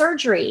future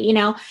surgery,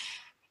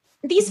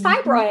 these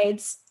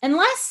fibroids,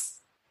 unless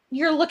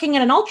you're looking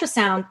at an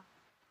ultrasound,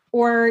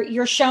 or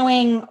you're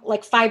showing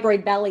like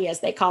fibroid belly, as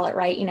they call it,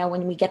 right? You know,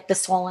 when we get the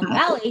swollen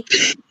belly,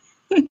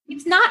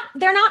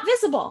 they're not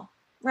visible,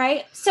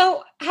 right?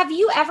 So have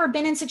you ever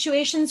been in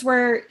situations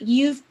where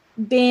you've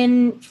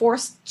been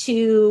forced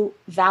to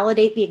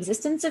validate the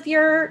existence of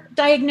your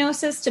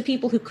diagnosis to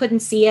people who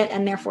couldn't see it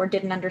and therefore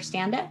didn't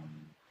understand it?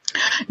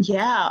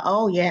 Yeah.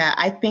 Oh, yeah.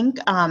 I think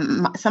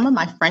some of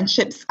my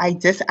friendships,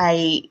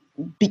 I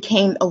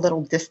became a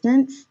little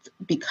distanced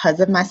because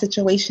of my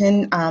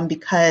situation,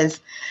 because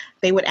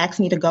they would ask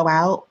me to go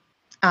out,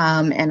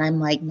 and I'm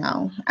like,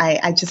 no,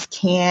 I just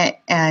can't.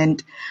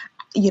 And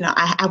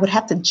I would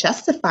have to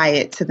justify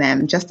it to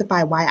them,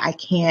 justify why I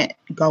can't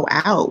go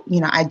out.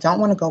 I don't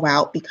want to go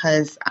out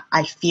because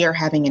I fear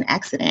having an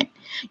accident.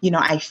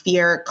 I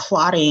fear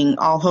clotting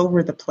all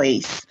over the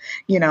place.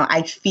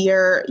 I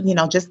fear,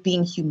 just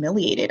being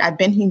humiliated. I've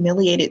been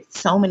humiliated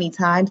so many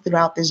times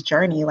throughout this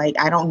journey. Like,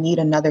 I don't need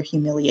another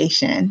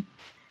humiliation,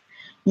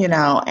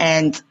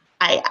 and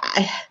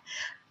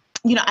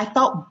I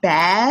felt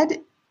bad,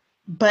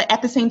 but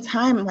at the same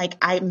time, like,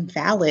 I'm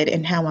valid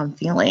in how I'm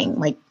feeling.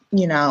 Like,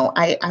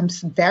 I'm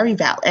very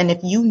valid. And if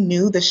you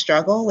knew the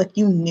struggle, if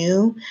you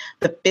knew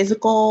the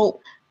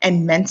physical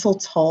and mental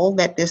toll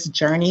that this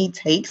journey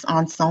takes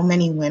on so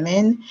many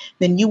women,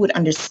 then you would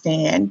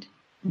understand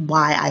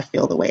why I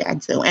feel the way I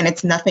do. And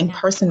it's nothing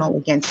personal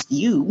against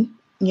you.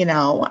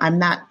 I'm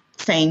not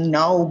saying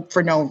no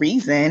for no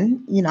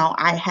reason.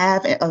 I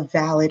have a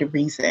valid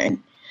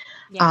reason.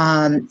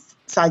 Yeah.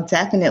 So I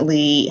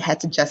definitely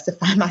had to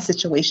justify my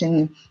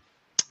situation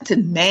to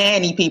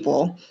many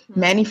people,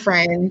 many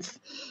friends,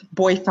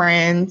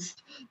 boyfriends,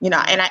 and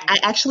I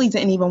actually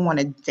didn't even want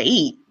to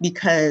date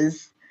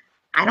because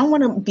I don't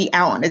want to be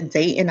out on a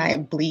date and I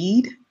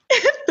bleed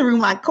through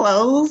my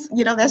clothes.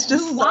 That's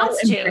just who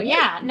wants to?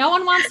 Yeah. No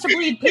one wants to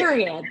bleed,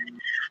 period.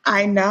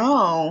 I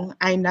know.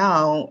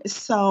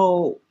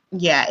 So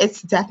yeah,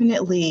 it's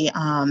definitely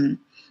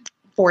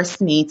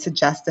forced me to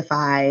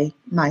justify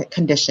my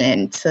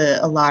condition to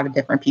a lot of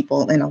different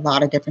people in a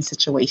lot of different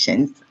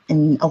situations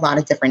in a lot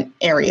of different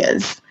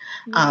areas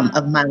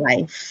of my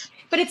life.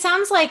 But it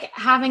sounds like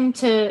having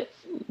to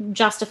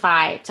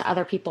justify to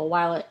other people,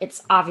 while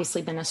it's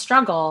obviously been a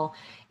struggle,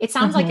 it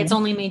sounds like it's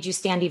only made you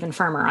stand even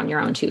firmer on your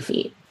own 2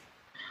 feet.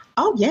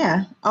 Oh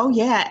yeah.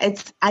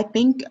 I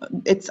think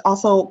it's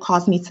also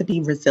caused me to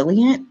be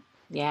resilient.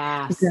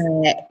 Yes.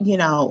 That,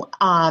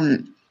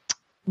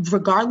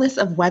 regardless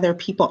of whether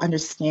people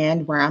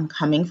understand where I'm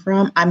coming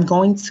from, I'm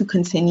going to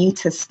continue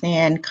to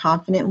stand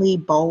confidently,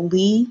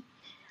 boldly,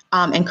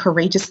 and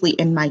courageously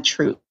in my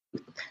truth.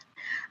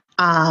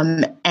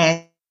 And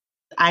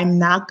I'm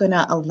not going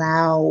to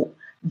allow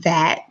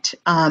that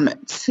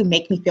to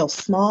make me feel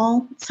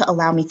small, to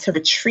allow me to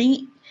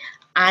retreat.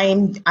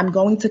 I'm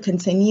going to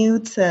continue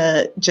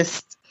to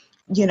just,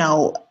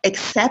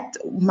 accept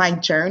my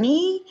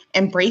journey,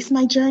 embrace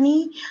my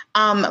journey,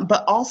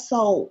 but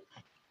also,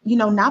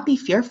 not be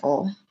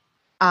fearful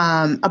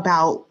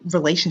about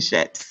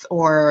relationships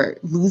or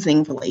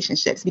losing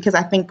relationships, because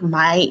I think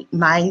my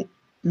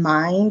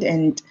mind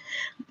and,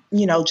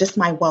 just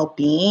my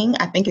well-being,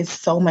 I think is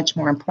so much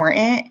more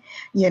important,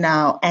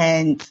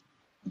 and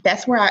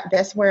that's where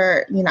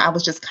I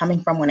was just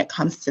coming from when it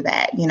comes to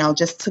that,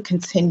 just to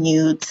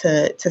continue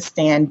to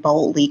stand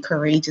boldly,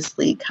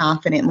 courageously,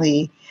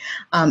 confidently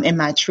in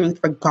my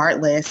truth,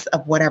 regardless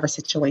of whatever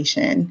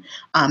situation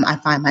I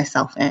find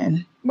myself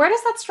in. Where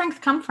does that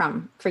strength come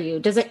from for you?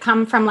 Does it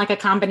come from like a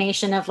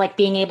combination of like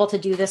being able to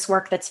do this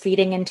work that's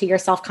feeding into your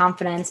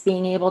self-confidence,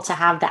 being able to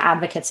have the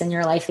advocates in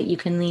your life that you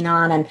can lean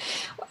on,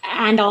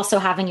 and also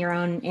having your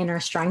own inner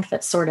strength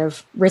that's sort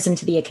of risen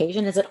to the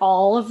occasion? Is it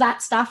all of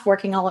that stuff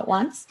working all at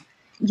once?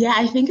 Yeah,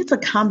 I think it's a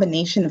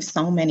combination of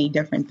so many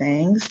different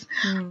things.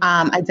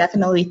 I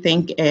definitely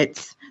think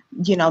it's,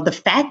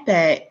 the fact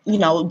that,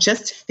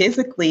 just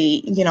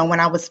physically, when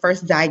I was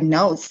first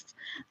diagnosed,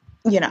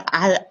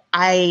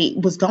 I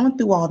was going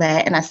through all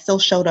that and I still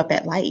showed up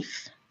at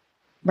life,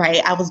 right?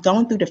 I was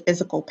going through the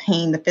physical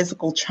pain, the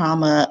physical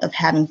trauma of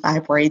having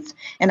fibroids,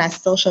 and I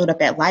still showed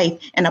up at life.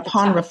 And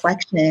upon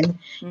reflection,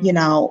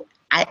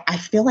 I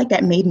feel like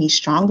that made me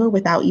stronger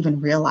without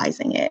even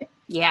realizing it.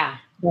 Yeah.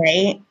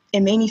 Right? It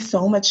made me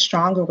so much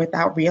stronger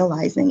without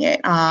realizing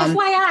it.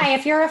 FYI,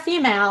 if you're a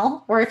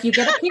female or if you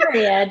get a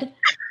period,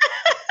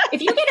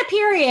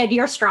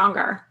 you're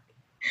stronger.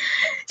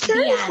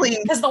 Seriously.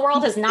 Because the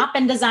world has not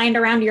been designed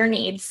around your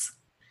needs.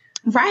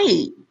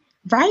 Right.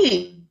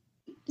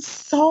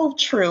 So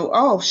true.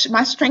 Oh,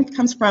 my strength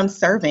comes from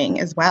serving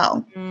as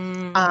well.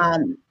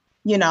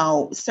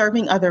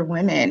 Serving other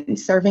women,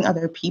 serving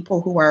other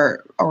people who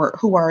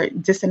are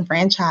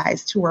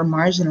disenfranchised, who are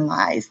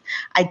marginalized.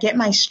 I get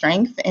my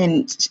strength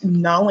in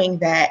knowing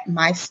that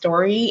my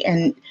story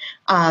and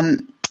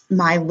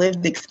my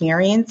lived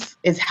experience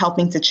is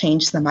helping to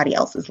change somebody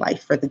else's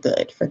life for the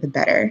good, for the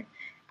better.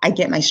 I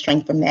get my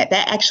strength from that.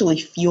 That actually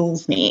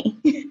fuels me.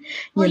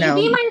 Will you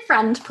be my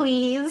friend,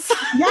 please?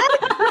 Yes.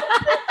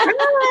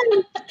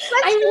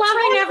 I'm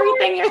loving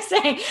everything you're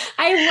saying.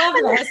 I love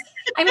this.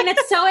 I mean,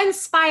 it's so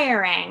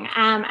inspiring.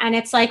 And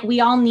it's like, we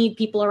all need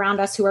people around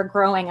us who are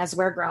growing as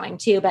we're growing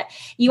too. But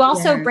you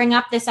also bring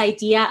up this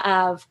idea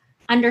of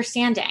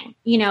understanding,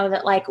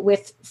 that like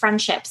with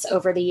friendships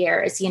over the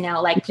years,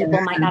 like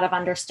people might not have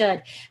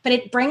understood, but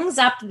it brings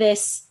up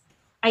this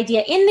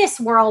idea in this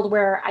world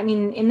where, I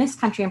mean, in this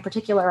country in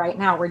particular right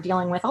now, we're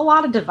dealing with a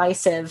lot of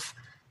divisive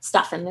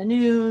stuff in the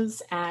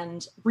news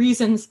and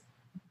reasons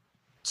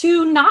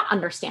to not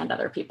understand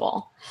other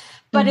people.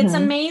 But it's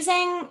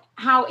amazing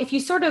how if you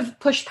sort of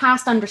push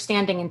past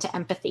understanding into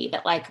empathy,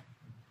 that like,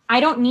 I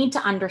don't need to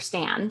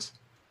understand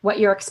what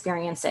your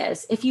experience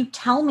is. If you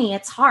tell me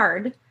it's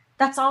hard,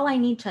 that's all I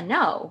need to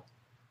know.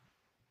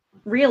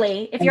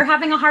 Really, if you're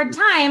having a hard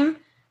time,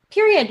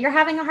 period, you're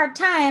having a hard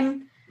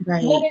time.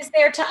 Right. What is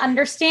there to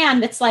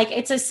understand? It's like,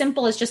 it's as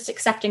simple as just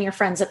accepting your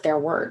friends at their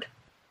word.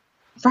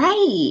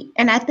 Right.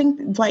 And I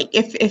think like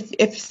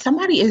if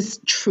somebody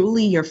is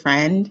truly your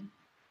friend,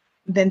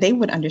 then they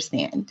would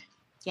understand.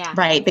 Yeah.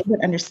 Right. They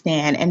would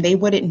understand and they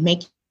wouldn't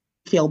make you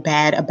feel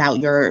bad about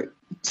your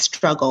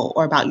struggle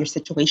or about your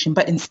situation,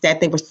 but instead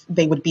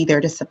they would be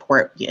there to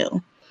support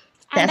you.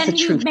 And then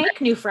you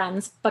make new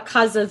friends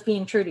because of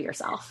being true to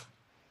yourself.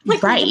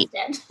 Like right.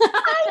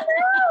 I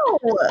know.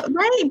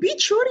 Right. Be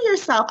true to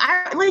yourself.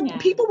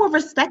 People will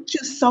respect you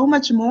so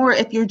much more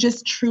if you're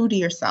just true to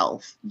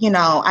yourself.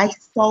 I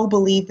so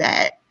believe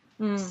that.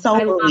 I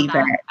believe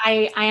that.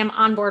 I am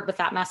on board with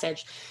that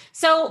message.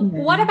 So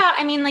what about,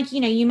 I mean, like,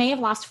 you may have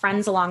lost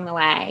friends along the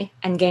way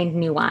and gained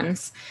new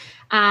ones.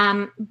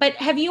 But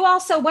have you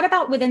also, what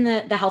about within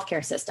the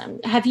healthcare system?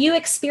 Have you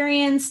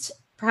experienced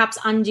perhaps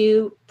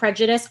undue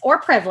prejudice or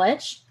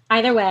privilege,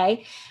 either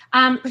way,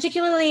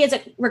 particularly as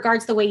it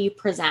regards the way you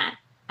present,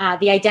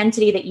 the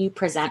identity that you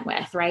present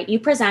with, right? You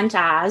present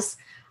as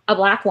a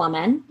Black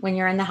woman when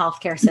you're in the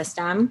healthcare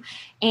system.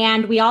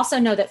 And we also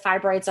know that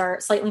fibroids are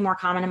slightly more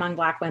common among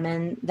Black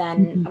women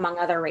than among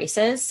other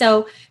races.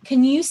 So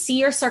can you see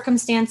your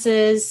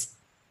circumstances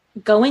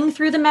going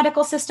through the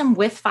medical system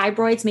with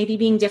fibroids maybe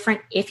being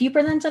different if you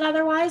presented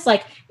otherwise?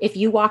 Like if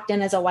you walked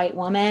in as a white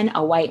woman,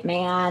 a white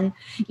man,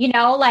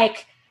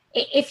 like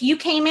if you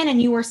came in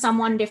and you were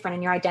someone different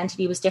and your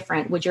identity was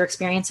different, would your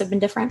experience have been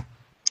different?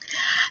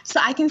 So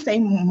I can say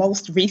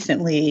most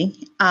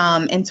recently,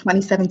 in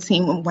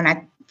 2017, when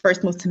I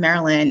first moved to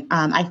Maryland,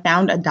 I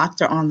found a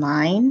doctor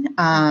online.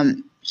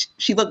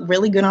 She looked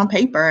really good on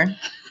paper.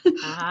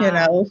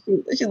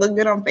 She looked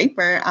good on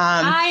paper.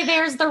 Hi,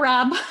 there's the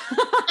rub.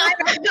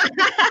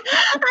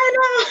 I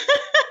know.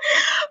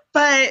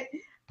 But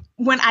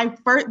when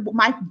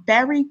my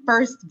very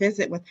first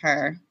visit with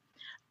her,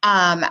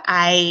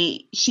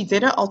 she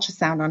did an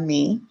ultrasound on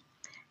me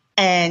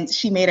and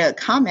she made a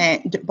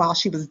comment while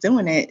she was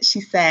doing it.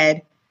 She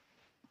said,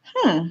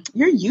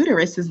 your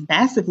uterus is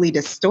massively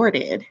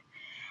distorted.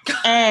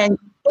 And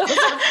those are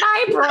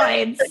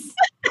fibroids.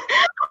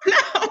 No.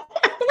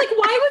 Like,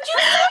 why would you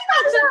say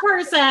that to a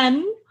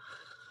person?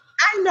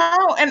 I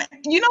know. And,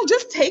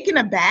 just taken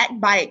aback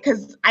by it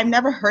because I've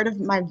never heard of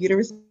my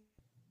uterus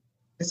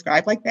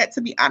described like that,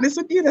 to be honest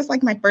with you. That's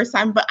like my first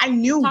time, but I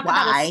knew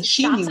why.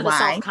 She knew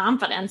why.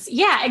 Self-confidence.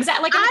 Yeah,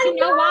 exactly. Like, if you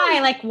know why,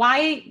 like,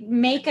 why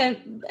make a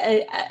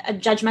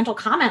judgmental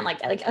comment like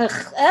that? Like,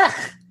 ugh.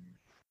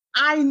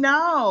 I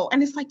know.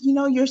 And it's like,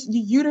 your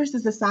uterus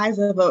is the size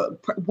of a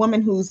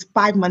woman who's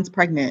 5 months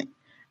pregnant.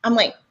 I'm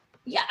like,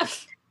 yeah.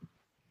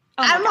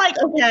 I'm like,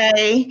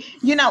 okay,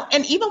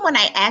 and even when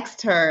I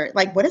asked her,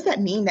 like, what does that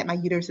mean that my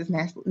uterus is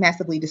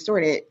massively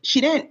distorted? She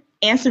didn't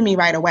answer me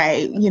right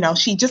away.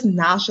 She just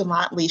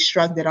nonchalantly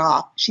shrugged it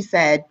off. She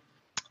said,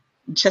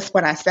 just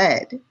what I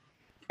said.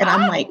 And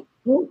I'm like,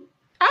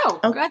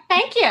 okay. Good.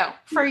 Thank you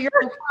for your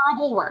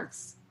horrible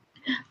words.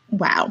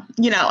 Wow.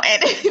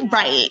 And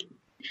right.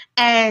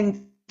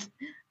 And,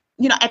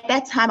 at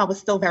that time I was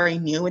still very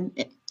new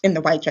in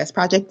the White Dress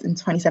Project in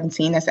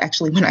 2017. That's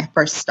actually when I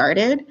first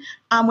started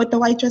with the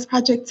White Dress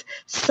Project.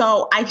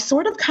 So I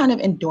sort of kind of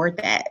endured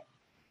that,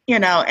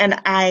 and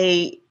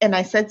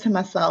I said to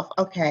myself,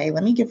 okay,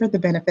 let me give her the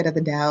benefit of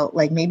the doubt.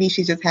 Like maybe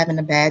she's just having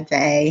a bad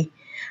day.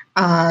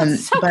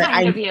 So but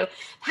kind of you.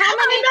 How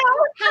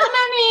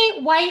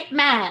many white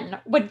men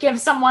would give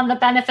someone the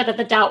benefit of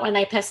the doubt when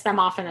they piss them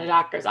off in a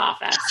doctor's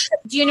office?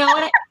 Do you know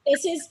what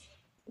this is?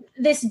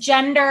 This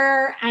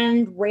gender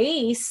and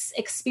race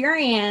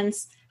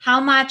experience, how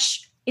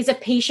much is a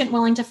patient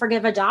willing to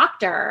forgive a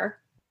doctor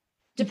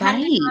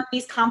depending on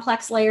these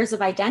complex layers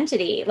of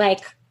identity?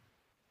 Like,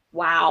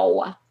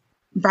 wow.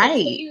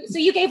 Right. So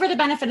you gave her the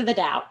benefit of the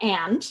doubt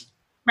and...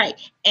 Right.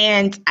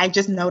 And I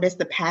just noticed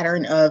the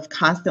pattern of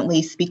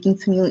constantly speaking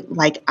to me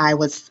like I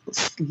was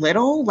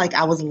little, like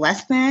I was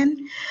less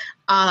than.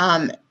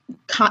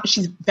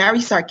 She's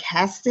very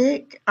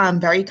sarcastic,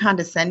 very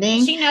condescending.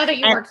 Does she know that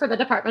you work for the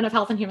Department of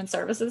Health and Human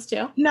Services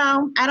too?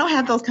 No, I don't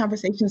have those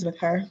conversations with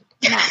her.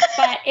 No,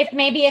 but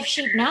if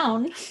she'd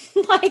known,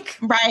 like.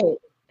 Right.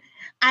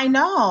 I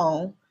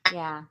know.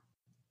 Yeah.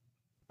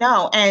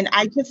 No, and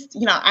I just,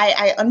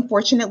 I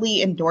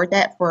unfortunately endured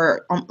that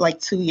for like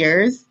 2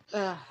 years.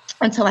 Ugh.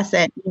 Until I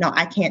said,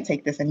 I can't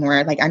take this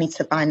anymore. Like, I need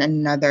to find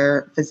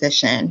another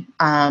physician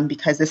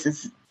because this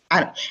is,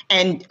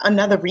 and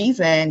another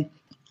reason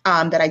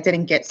that I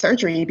didn't get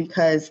surgery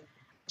because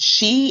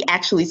she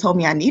actually told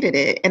me I needed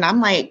it. And I'm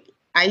like,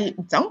 I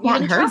don't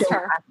want her doing my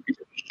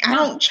surgery. I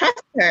don't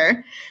trust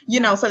her,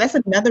 so that's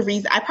another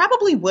reason. I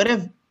probably would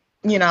have,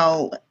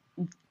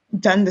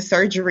 done the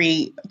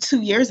surgery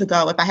 2 years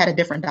ago if I had a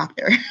different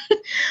doctor.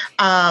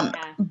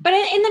 But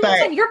in the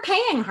meantime, you're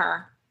paying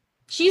her.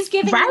 She's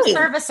giving you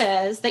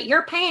services that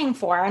you're paying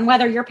for, and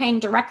whether you're paying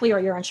directly or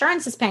your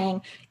insurance is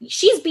paying,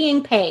 she's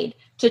being paid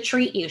to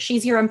treat you.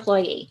 She's your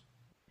employee.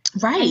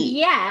 Right.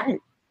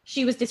 And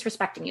she was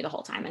disrespecting you the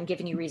whole time and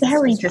giving you reasons.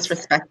 Very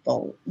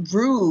disrespectful,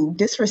 rude,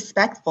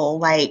 disrespectful.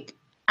 Like,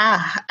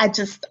 I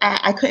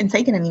couldn't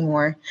take it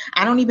anymore.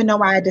 I don't even know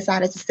why I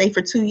decided to stay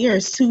for 2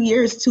 years. 2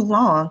 years too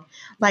long.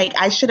 Like,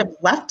 I should have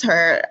left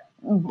her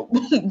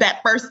that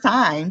first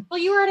time. Well,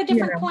 you were at a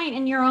different point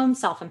in your own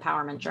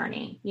self-empowerment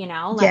journey,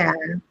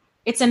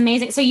 It's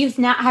amazing. So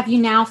have you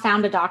now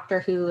found a doctor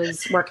who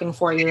is working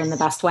for you in the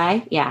best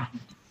way? Yeah.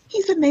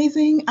 He's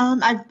amazing.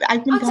 I've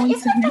been going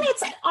Isn't it funny?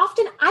 It's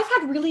often, I've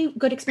had really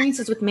good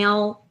experiences with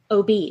male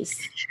OBs.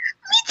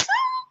 Me too.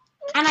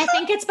 And I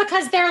think it's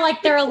because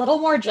they're a little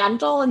more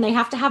gentle and they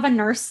have to have a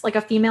nurse, like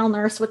a female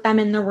nurse with them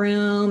in the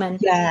room. And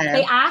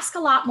they ask a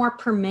lot more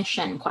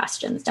permission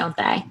questions, don't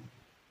they?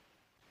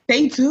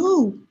 They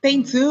do.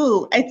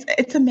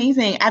 It's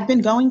amazing. I've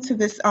been going to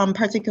this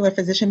particular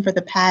physician for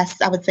the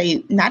past, I would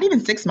say, not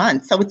even 6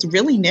 months. So it's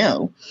really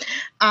new.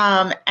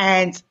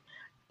 And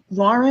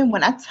Lauren,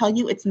 when I tell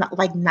you it's not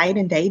like night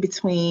and day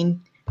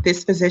between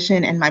this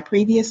physician and my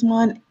previous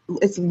one,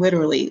 it's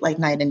literally like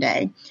night and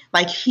day.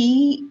 Like,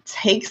 he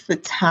takes the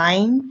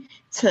time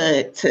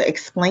to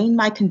explain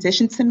my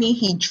condition to me.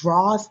 He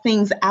draws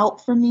things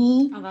out for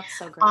me. Oh, that's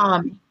so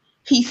great.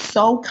 He's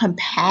so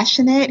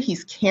compassionate.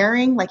 He's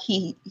caring. Like,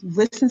 he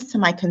listens to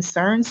my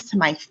concerns, to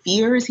my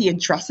fears. He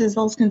addresses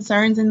those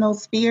concerns and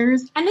those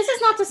fears. And this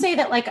is not to say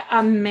that like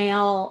a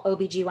male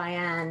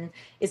OBGYN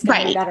is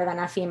going to be better than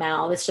a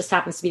female. This just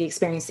happens to be the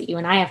experience that you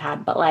and I have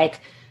had. But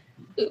like,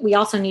 we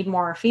also need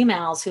more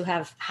females who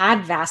have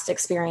had vast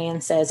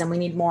experiences, and we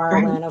need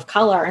more women of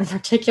color in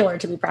particular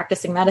to be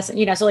practicing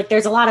medicine. So like,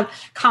 there's a lot of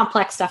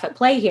complex stuff at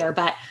play here,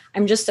 but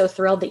I'm just so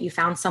thrilled that you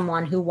found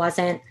someone who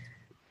wasn't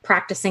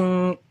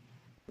practicing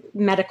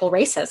medical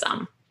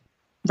racism.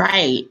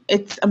 Right.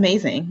 It's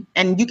amazing.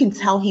 And you can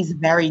tell he's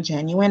very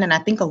genuine. And I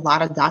think a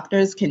lot of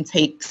doctors can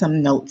take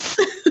some notes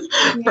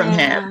from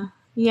him.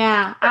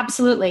 Yeah,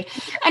 absolutely.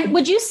 And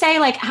would you say,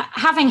 like,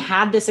 having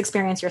had this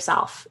experience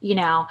yourself,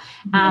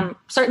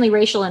 certainly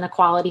racial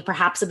inequality,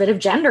 perhaps a bit of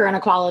gender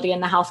inequality in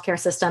the healthcare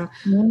system,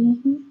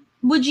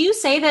 would you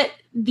say that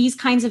these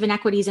kinds of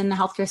inequities in the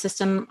healthcare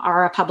system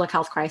are a public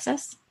health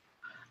crisis?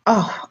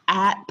 Oh,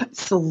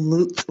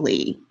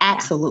 absolutely.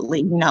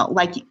 Absolutely.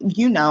 Like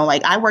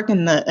I work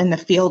in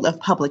the field of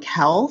public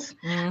health.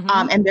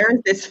 And there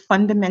is this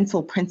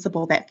fundamental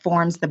principle that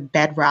forms the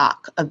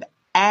bedrock of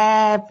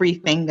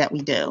everything that we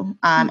do.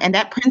 And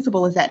that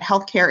principle is that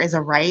healthcare is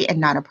a right and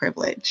not a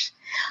privilege.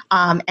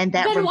 And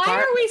that then why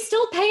are we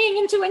still paying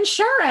into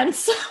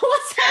insurance?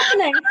 What's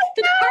happening?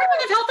 The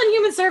Department of Health and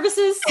Human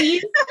Services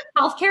sees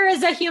healthcare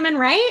as a human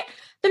right.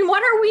 Then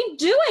what are we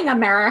doing,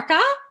 America?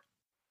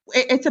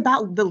 It's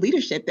about the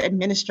leadership, the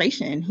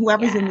administration,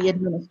 whoever's in the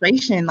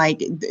administration,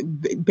 like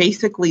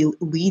basically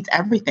leads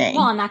everything.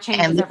 Well, and that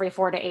changes every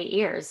 4 to 8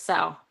 years.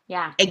 So,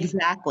 yeah.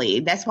 Exactly.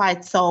 That's why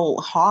it's so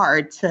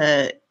hard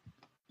to,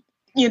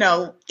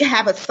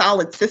 have a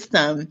solid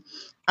system.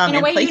 In a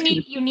way,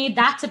 you need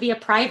that to be a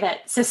private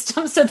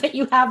system so that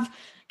you have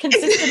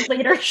consistent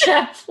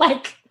leadership.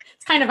 Like,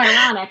 it's kind of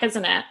ironic,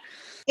 isn't it?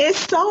 It's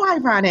so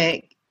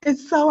ironic.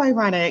 It's so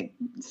ironic.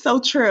 So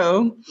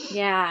true.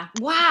 Yeah.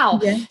 Wow.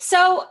 Yeah.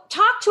 So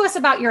talk to us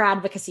about your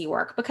advocacy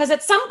work, because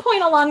at some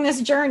point along this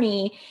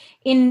journey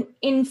in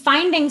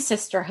finding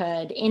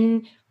sisterhood,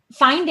 in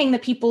finding the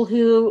people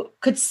who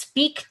could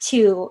speak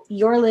to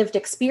your lived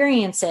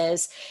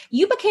experiences,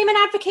 you became an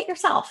advocate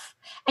yourself,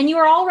 and you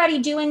were already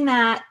doing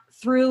that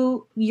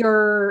through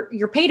your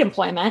paid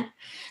employment.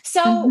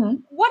 So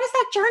what does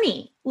that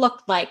journey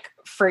look like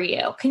for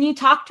you? Can you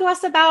talk to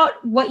us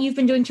about what you've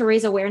been doing to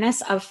raise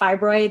awareness of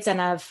fibroids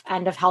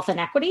and of health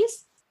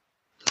inequities?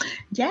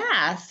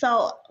 Yeah.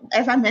 So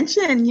as I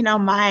mentioned,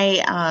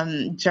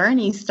 my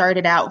journey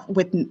started out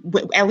with,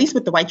 at least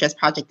with the White Dress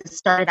Project, it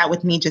started out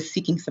with me just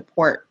seeking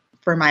support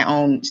for my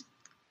own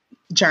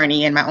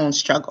journey and my own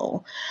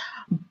struggle.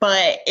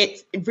 But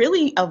it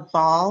really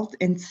evolved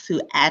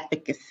into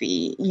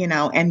advocacy,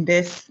 and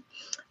this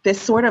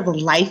sort of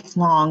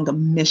lifelong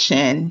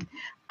mission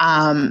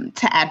to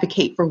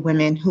advocate for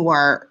women who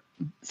are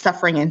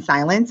suffering in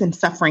silence and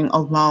suffering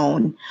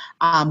alone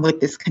with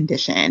this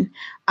condition.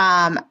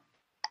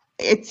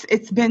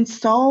 it's been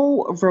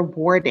so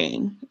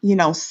rewarding,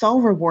 so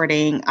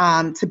rewarding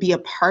to be a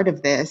part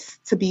of this,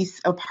 to be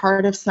a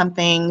part of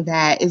something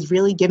that is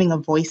really giving a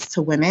voice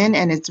to women,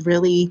 and it's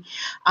really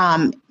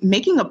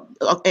making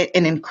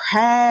an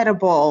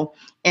incredible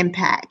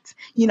impact,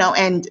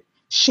 and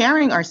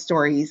sharing our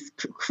stories,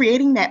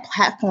 creating that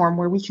platform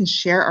where we can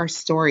share our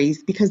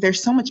stories, because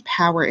there's so much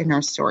power in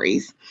our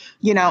stories,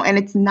 and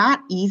it's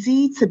not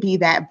easy to be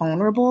that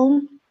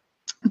vulnerable.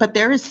 But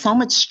there is so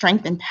much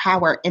strength and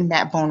power in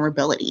that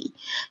vulnerability,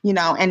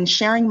 and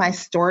sharing my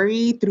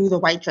story through the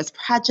White Dress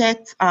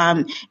Project.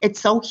 It's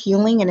so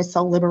healing and it's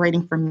so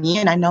liberating for me.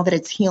 And I know that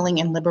it's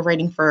healing and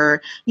liberating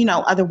for,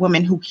 other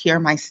women who hear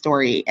my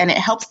story. And it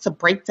helps to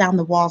break down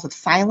the walls of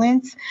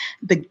silence,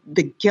 the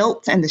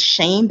guilt and the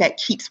shame that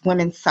keeps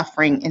women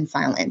suffering in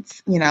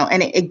silence,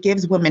 and it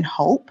gives women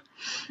hope.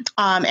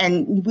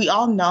 And we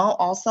all know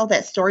also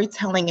that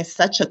storytelling is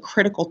such a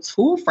critical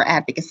tool for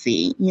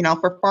advocacy.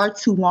 For far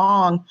too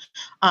long,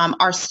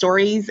 our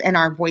stories and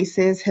our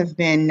voices have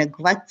been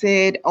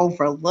neglected,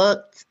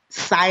 overlooked,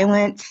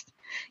 silenced,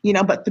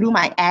 but through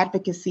my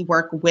advocacy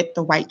work with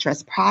the White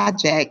Dress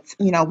Project,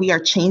 we are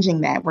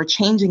changing that. We're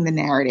changing the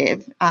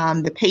narrative.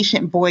 The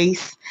patient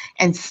voice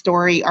and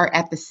story are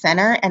at the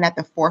center and at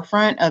the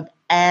forefront of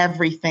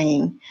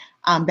everything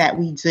that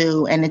we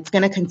do. And it's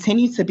going to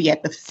continue to be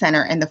at the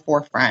center and the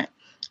forefront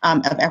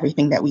of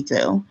everything that we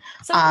do.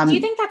 So do you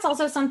think that's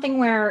also something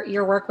where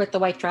your work with the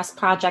White Dress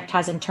Project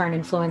has in turn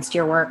influenced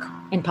your work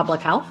in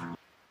public health?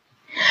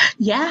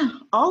 Yeah.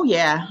 Oh,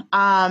 yeah.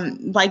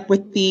 Like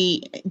with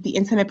the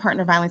Intimate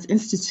Partner Violence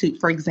Institute,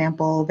 for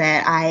example,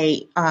 that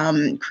I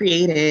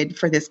created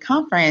for this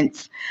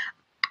conference.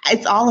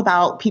 It's all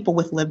about people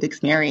with lived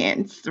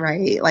experience,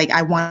 right? Like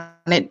I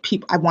wanted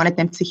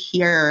them to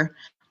hear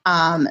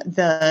from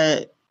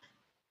the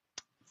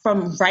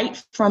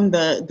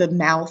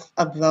mouth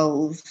of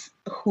those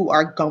who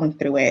are going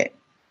through it,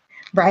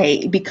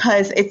 right?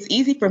 Because it's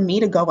easy for me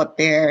to go up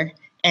there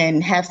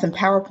and have some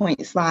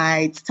PowerPoint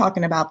slides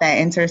talking about that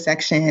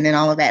intersection and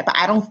all of that, but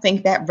I don't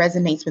think that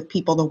resonates with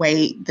people the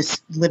way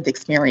this lived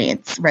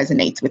experience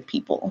resonates with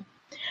people.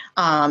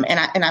 And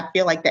I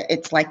feel like that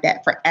it's like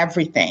that for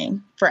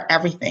everything.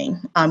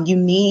 You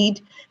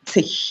need to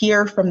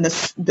hear from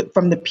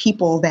the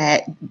people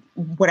that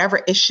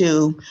whatever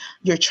issue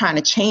you're trying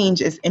to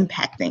change is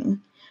impacting.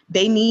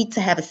 They need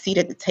to have a seat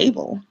at the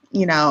table.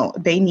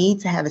 They need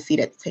to have a seat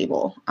at the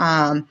table.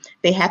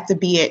 They have to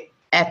be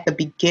at the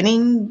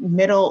beginning,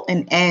 middle,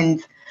 and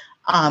end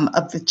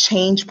of the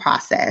change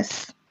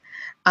process.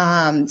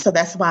 So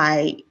that's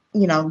why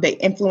they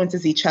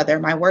influences each other.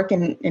 My work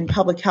in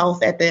public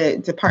health at the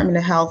Department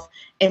of Health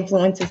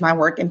influences my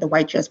work in the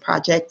White Dress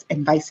Project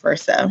and vice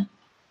versa.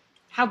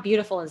 How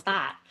beautiful is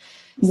that?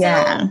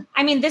 Yeah. So,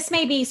 I mean, this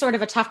may be sort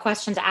of a tough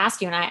question to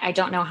ask you, and I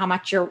don't know how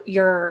much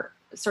you're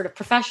sort of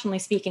professionally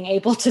speaking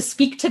able to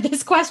speak to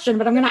this question,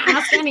 but I'm going to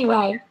ask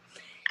anyway.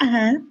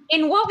 Uh-huh.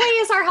 In what way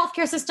is our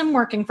healthcare system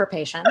working for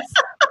patients?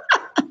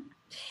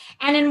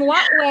 And in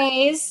what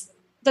ways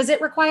does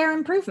it require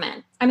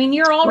improvement? I mean,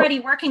 you're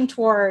already working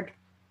toward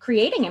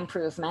creating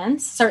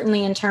improvements,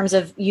 certainly in terms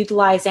of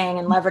utilizing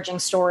and leveraging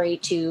story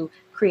to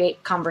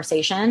create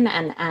conversation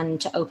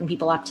and to open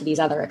people up to these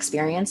other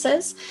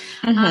experiences.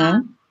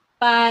 Mm-hmm.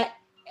 But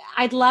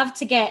I'd love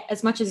to get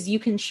as much as you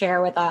can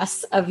share with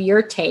us of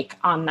your take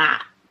on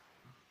that.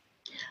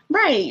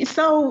 Right.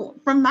 So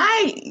from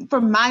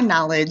my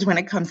knowledge, when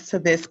it comes to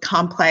this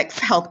complex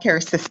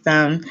healthcare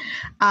system,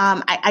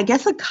 I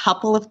guess a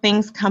couple of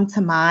things come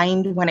to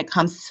mind when it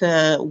comes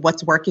to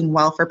what's working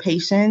well for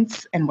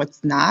patients and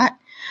what's not.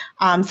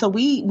 So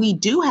we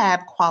do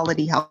have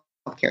quality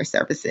healthcare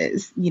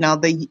services.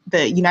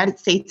 The United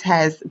States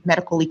has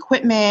medical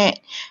equipment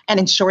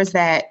and ensures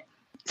that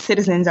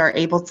citizens are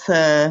able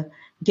to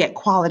get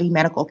quality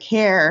medical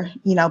care,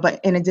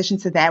 but in addition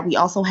to that, we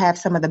also have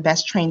some of the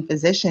best trained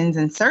physicians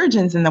and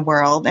surgeons in the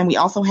world. And we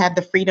also have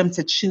the freedom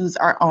to choose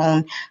our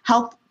own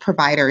health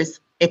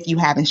providers if you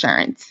have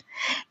insurance.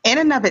 In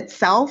and of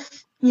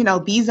itself,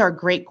 these are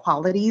great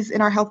qualities in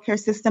our healthcare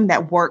system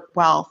that work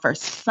well for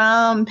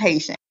some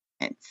patients.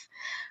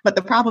 But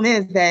the problem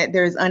is that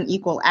there's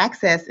unequal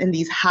access in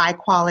these high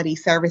quality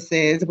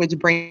services, which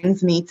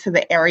brings me to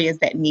the areas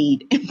that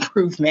need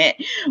improvement,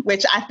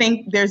 which I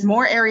think there's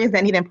more areas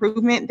that need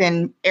improvement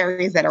than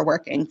areas that are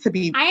working, to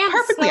be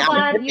perfectly honest. I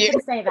am so glad you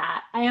can say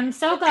that. I am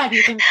so glad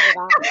you can say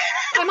that.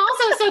 I'm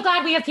also so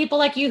glad we have people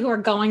like you who are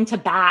going to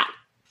bat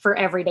for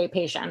everyday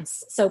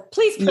patients. So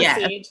please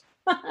proceed.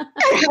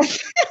 Yes.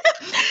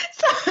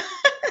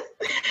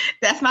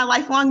 That's my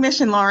lifelong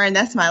mission, Lauren.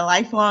 That's my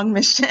lifelong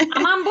mission.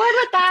 I'm on board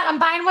with that. I'm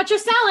buying what you're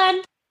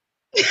selling.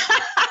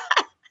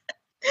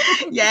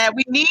 Yeah,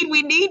 we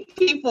need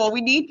people.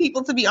 We need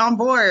people to be on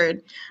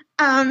board.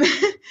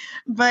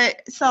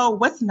 But so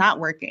what's not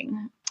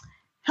working?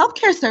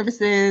 Healthcare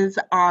services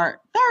are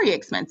very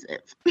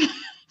expensive,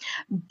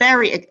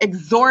 very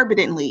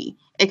exorbitantly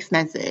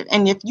expensive.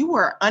 And if you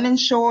are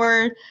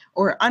uninsured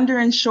or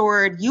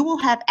underinsured, you will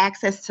have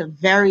access to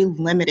very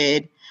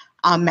limited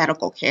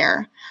medical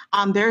care.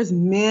 There's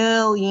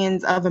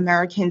millions of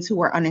Americans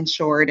who are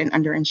uninsured and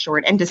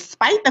underinsured. And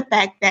despite the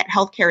fact that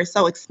healthcare is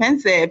so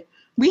expensive,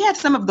 we have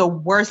some of the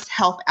worst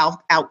health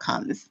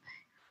outcomes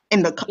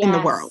in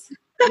the world.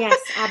 Yes,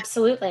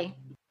 absolutely.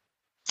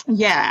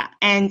 Yeah.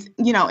 And,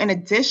 in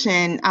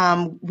addition,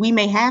 we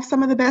may have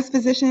some of the best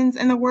physicians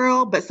in the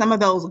world, but some of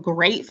those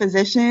great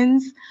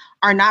physicians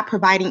are not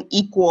providing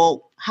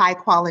equal high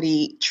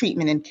quality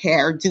treatment and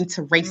care due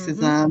to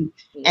racism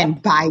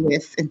and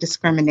bias and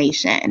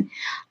discrimination.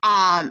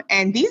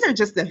 And these are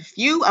just a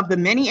few of the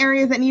many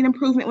areas that need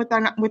improvement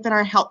within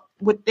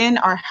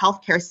our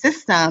healthcare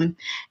system.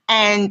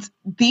 And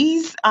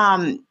these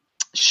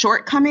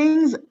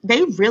shortcomings,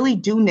 they really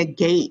do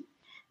negate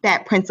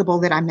that principle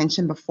that I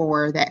mentioned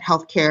before, that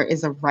healthcare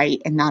is a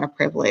right and not a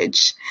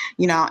privilege,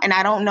 and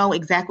I don't know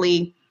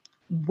exactly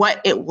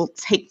what it will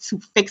take to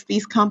fix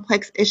these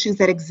complex issues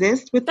that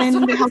exist within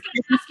the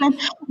healthcare system.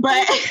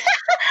 But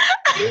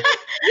you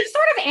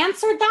sort of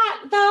answered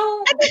that,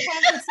 though, because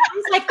it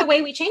sounds like the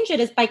way we change it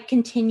is by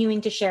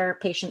continuing to share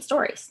patient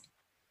stories.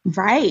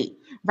 Right.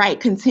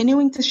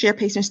 Continuing to share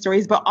patient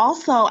stories, but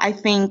also I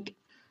think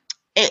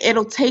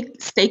it'll take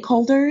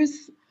stakeholders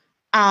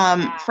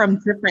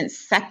from different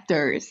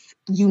sectors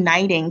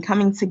uniting,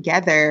 coming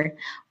together.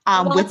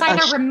 It's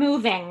either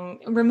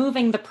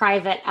removing the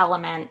private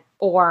element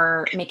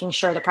or making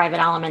sure the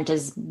private element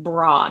is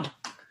broad.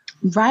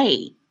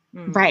 Right.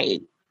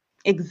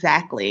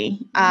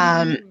 Exactly.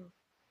 And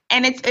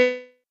it's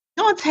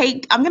going to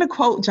take, I'm going to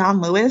quote John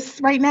Lewis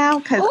right now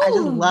because I just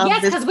love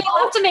this. Yes, because we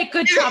love to make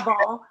good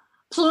trouble.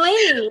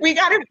 Please. We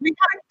gotta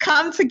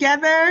come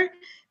together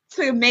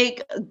to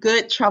make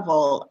good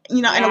trouble,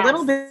 And a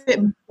little bit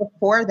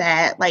before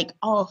that,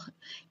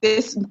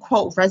 this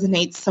quote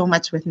resonates so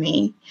much with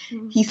me.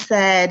 Mm-hmm. He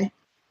said,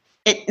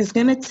 it is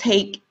going to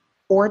take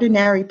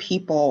ordinary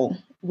people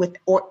with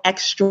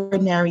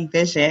extraordinary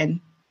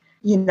vision,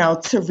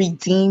 to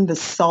redeem the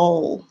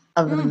soul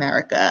of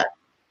America.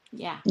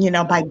 Yeah.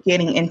 By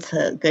getting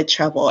into good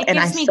trouble. It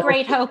gives me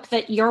great hope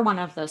that you're one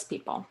of those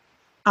people.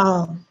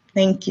 Oh,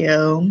 thank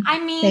you. I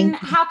mean,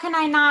 how can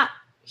I not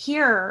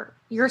hear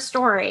your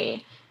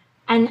story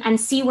and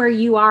see where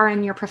you are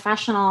in your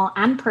professional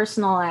and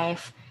personal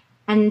life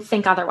and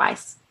think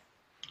otherwise?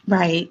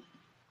 Right.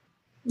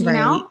 You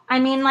know? I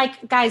mean,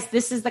 guys,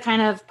 this is the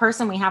kind of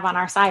person we have on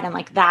our side,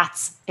 and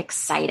that's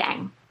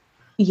exciting.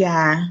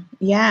 Yeah.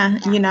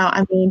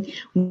 I mean,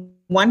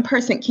 one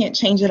person can't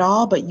change it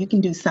all, but you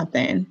can do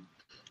something.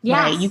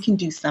 Yeah. Right? You can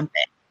do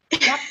something.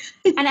 Yep.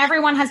 And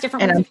everyone has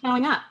different ways of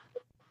showing up.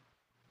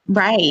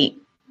 Right.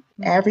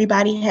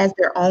 Everybody has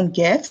their own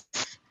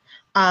gifts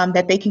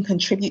that they can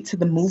contribute to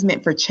the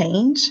movement for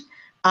change.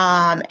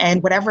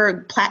 And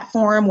whatever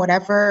platform,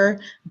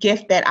 whatever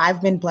gift that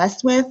I've been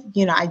blessed with,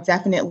 I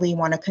definitely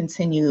want to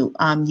continue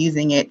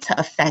using it to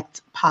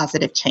affect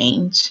positive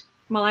change.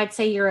 Well, I'd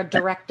say you're a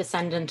direct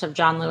descendant of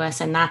John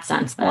Lewis in that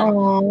sense, then.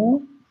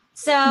 Oh.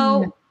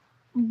 So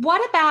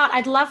what about,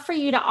 I'd love for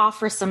you to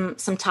offer some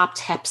top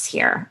tips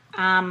here.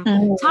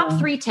 Top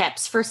 3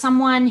 tips for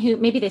someone who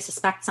maybe they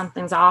suspect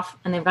something's off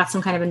and they've got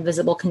some kind of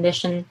invisible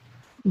condition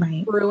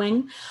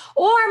brewing,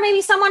 or maybe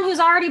someone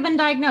who's already been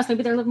diagnosed.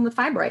 Maybe they're living with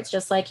fibroids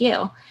just like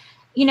you.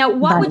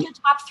 What would your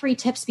top 3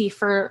 tips be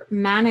for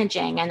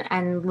managing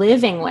and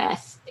living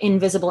with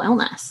invisible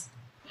illness?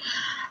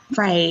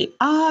 Right.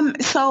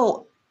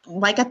 So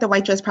at the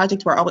White Dress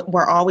Project,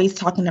 we're always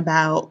talking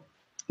about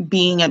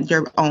being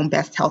your own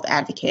best health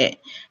advocate.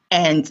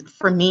 And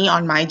for me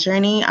on my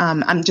journey,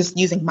 I'm just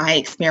using my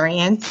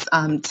experience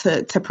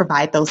to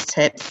provide those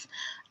tips.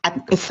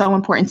 It's so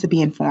important to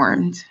be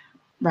informed,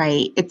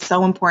 right? It's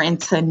so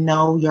important to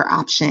know your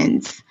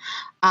options.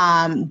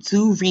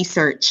 Do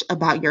research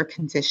about your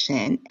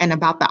condition and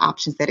about the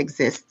options that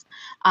exist.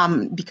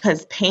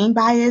 Because pain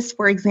bias,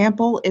 for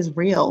example, is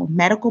real.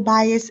 Medical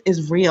bias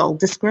is real.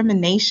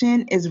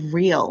 Discrimination is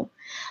real.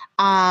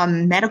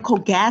 Medical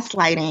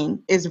gaslighting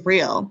is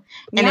real.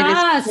 And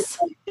yes.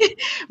 It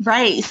is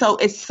right. So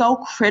it's so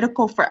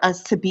critical for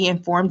us to be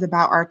informed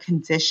about our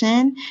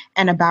condition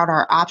and about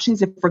our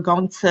options if we're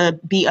going to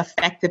be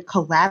effective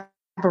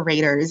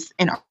collaborators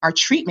in our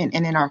treatment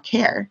and in our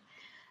care.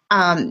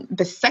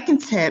 The second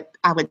tip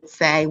I would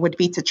say would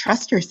be to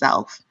trust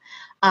yourself.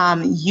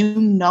 You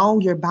know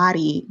your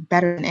body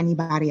better than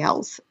anybody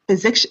else.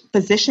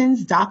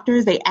 Physicians,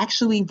 doctors, they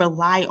actually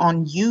rely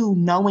on you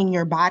knowing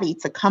your body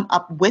to come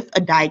up with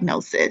a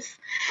diagnosis,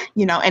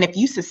 and if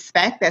you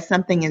suspect that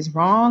something is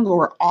wrong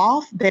or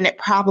off, then it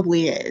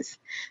probably is.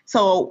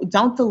 So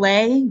don't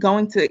delay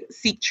going to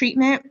seek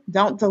treatment.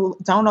 Don't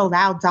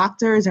allow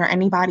doctors or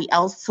anybody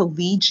else to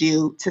lead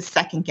you to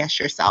second guess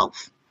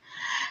yourself.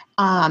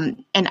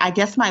 And I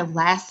guess my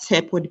last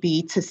tip would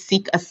be to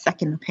seek a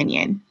second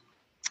opinion.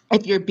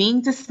 If you're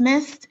being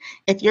dismissed,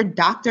 if your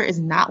doctor is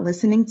not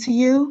listening to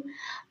you,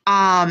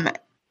 I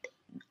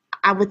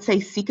would say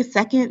seek a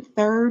second,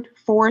 third,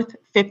 fourth,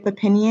 fifth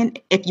opinion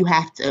if you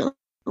have to.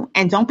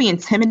 And don't be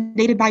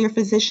intimidated by your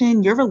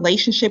physician. Your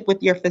relationship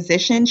with your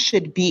physician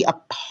should be a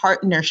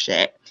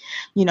partnership.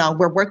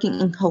 We're working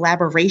in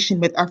collaboration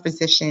with our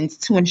physicians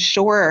to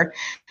ensure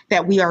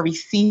that we are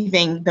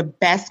receiving the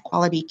best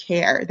quality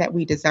care that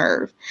we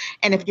deserve.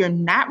 And if you're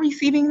not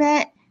receiving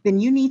that, then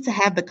you need to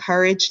have the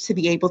courage to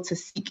be able to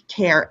seek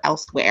care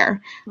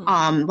elsewhere.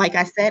 Like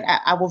I said,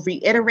 I will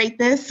reiterate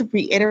this.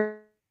 We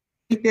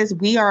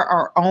are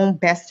our own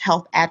best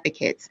health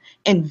advocates.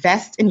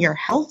 Invest in your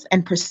health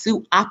and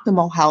pursue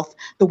optimal health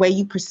the way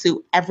you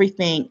pursue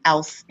everything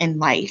else in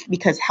life,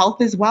 because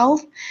health is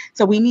wealth.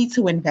 So we need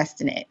to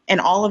invest in it.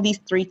 And all of these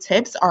 3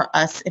 tips are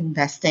us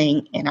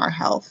investing in our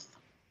health.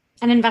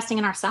 And investing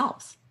in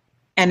ourselves.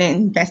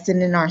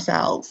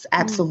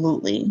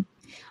 Absolutely.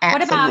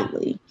 What about,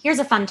 here's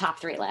a fun top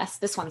 3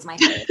 list. This one's my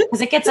favorite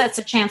because it gets us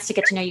a chance to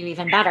get to know you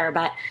even better.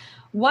 But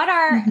what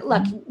are,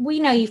 look, we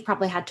know you've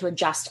probably had to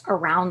adjust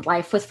around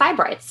life with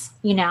fibroids,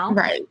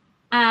 Right.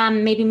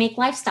 Maybe make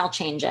lifestyle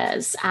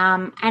changes.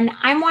 And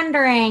I'm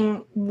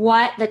wondering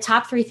what the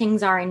top 3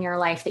 things are in your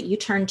life that you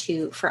turn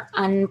to for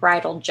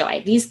unbridled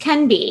joy. These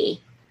can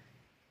be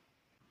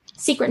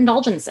secret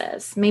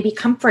indulgences, maybe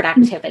comfort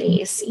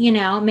activities,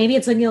 maybe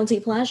it's a guilty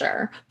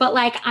pleasure, but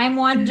I'm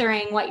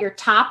wondering what your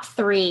top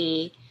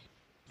 3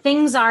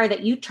 things are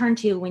that you turn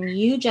to when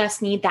you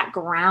just need that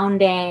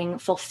grounding,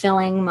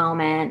 fulfilling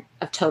moment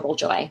of total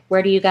joy.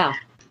 Where do you go?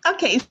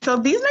 Okay, so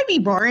these might be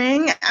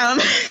boring. No,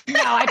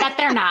 I bet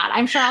they're not.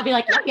 I'm sure I'll be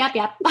like,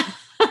 yep.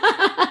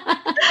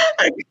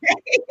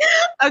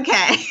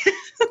 Okay.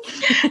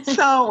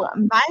 So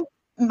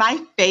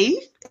my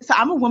faith, so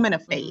I'm a woman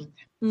of faith.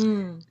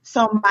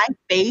 So my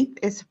faith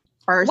is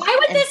first. Why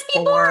would this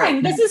be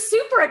boring? This is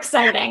super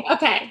exciting.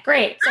 Okay,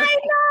 great. So I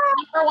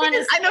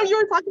know. I know you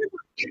were talking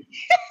about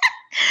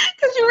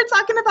because you were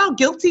talking about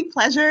guilty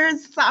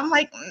pleasures. So I'm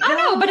like,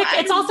 no, but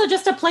it's also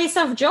just a place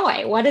of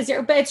joy. But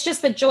it's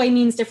just that joy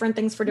means different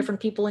things for different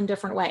people in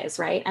different ways,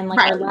 right? And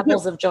our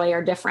levels of joy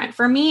are different.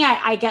 For me,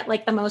 I get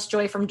the most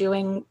joy from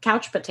doing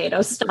couch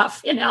potato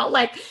stuff,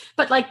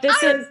 but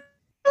this is.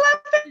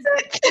 Love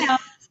it.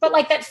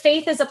 But that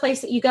faith is a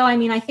place that you go. I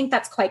mean, I think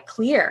that's quite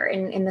clear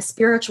in the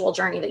spiritual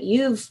journey that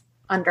you've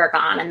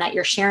undergone and that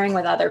you're sharing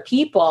with other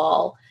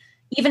people.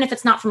 Even if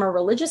it's not from a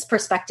religious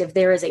perspective,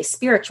 there is a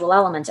spiritual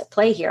element at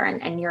play here.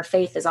 And your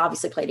faith has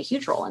obviously played a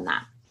huge role in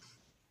that.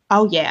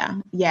 Oh, yeah.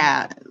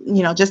 Yeah.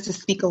 Just to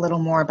speak a little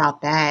more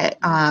about that,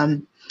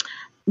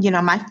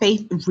 my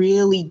faith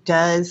really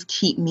does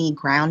keep me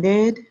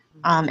grounded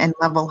and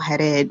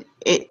level-headed.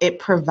 It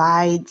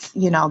provides,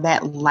 that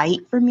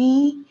light for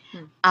me.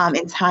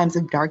 In times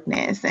of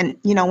darkness. And,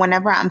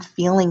 whenever I'm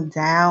feeling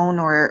down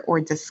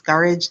or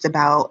discouraged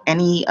about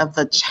any of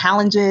the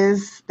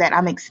challenges that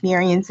I'm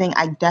experiencing,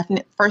 I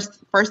definitely,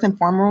 first and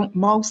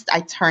foremost, I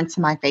turn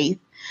to my faith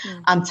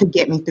to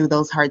get me through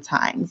those hard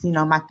times.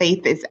 My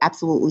faith is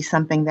absolutely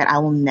something that I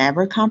will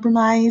never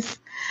compromise.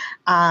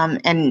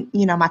 And,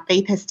 my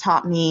faith has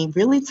taught me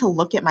really to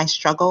look at my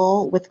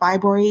struggle with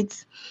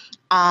fibroids.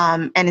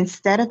 And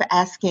instead of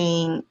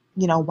asking,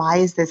 why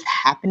is this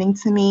happening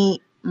to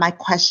me? My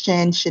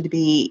question should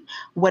be,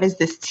 what is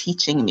this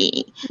teaching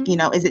me?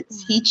 Is it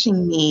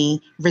teaching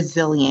me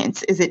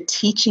resilience? Is it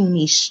teaching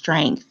me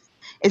strength?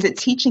 Is it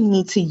teaching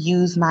me to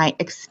use my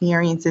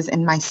experiences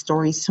and my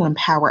stories to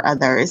empower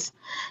others?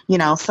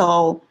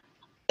 So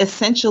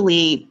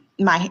essentially,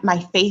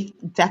 my faith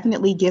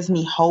definitely gives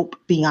me hope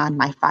beyond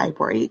my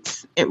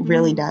fibroids. It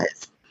really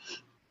does.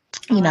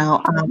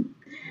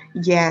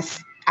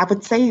 Yes, I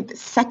would say the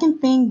second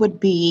thing would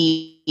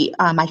be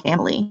my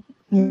family.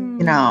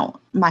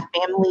 My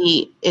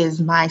family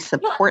is my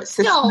support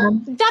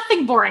system.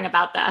 Nothing boring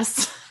about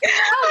this.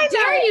 How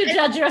dare you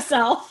judge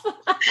yourself?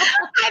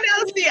 I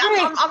know. See,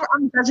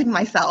 I'm judging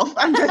myself.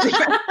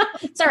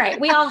 It's all right.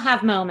 We all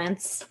have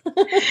moments.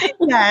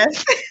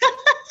 Yes.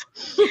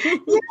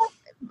 Yeah.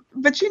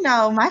 But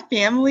my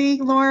family,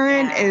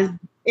 Lauren,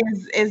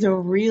 is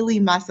really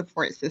my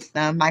support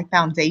system, my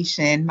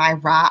foundation, my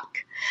rock.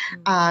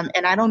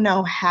 And I don't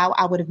know how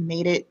I would have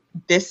made it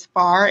this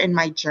far in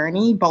my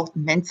journey, both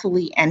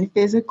mentally and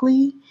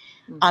physically,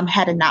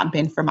 had it not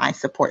been for my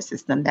support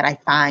system that I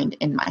find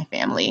in my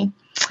family.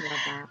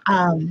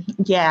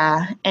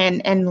 Yeah.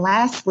 And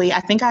lastly, I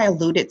think I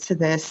alluded to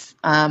this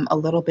a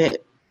little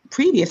bit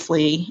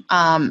previously,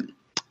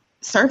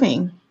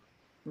 serving,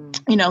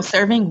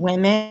 serving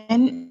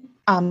women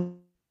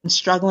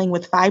struggling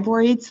with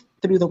fibroids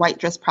through the White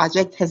Dress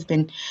Project has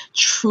been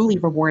truly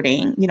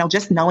rewarding.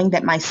 Just knowing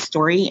that my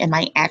story and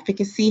my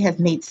advocacy has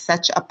made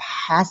such a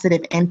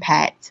positive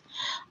impact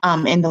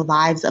in the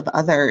lives of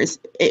others,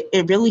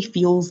 it really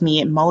fuels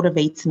me. It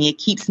motivates me. It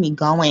keeps me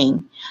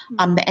going.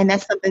 And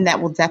that's something that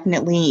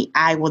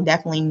I will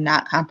definitely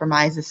not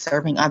compromise, is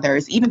serving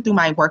others, even through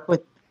my work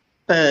with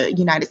the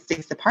United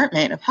States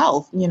Department of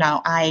Health.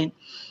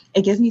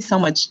 It gives me so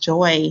much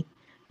joy,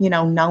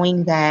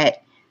 knowing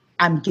that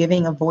I'm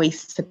giving a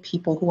voice to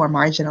people who are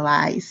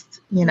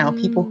marginalized,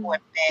 people who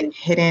have been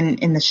hidden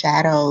in the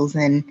shadows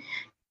and,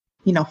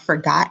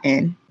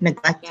 forgotten,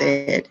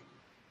 neglected. Yeah.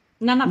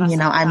 None of us are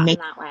forgotten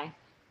that way.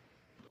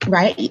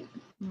 Right.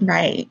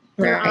 Right.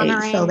 You're right.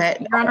 Honoring, so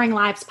that you're honoring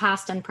lives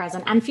past and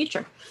present and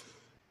future.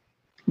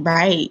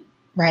 Right,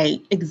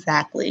 right,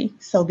 exactly.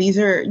 So these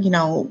are,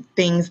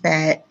 things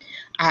that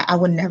I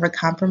would never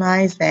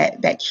compromise,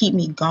 that keep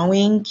me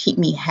going, keep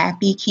me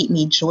happy, keep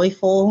me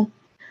joyful.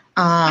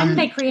 And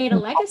they create a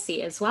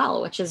legacy as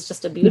well, which is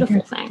just a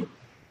beautiful thing.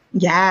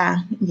 Yeah,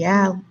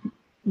 yeah, I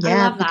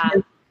yeah. love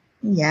that.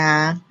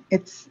 Yeah,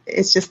 it's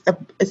just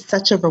it's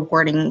such a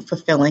rewarding,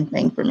 fulfilling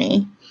thing for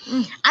me.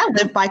 I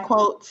live by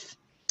quotes.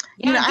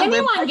 Yeah, give me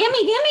one. Give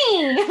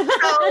me.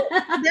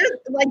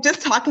 So like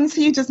just talking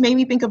to you just made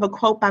me think of a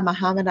quote by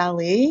Muhammad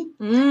Ali.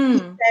 He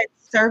said,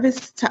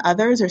 "Service to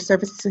others or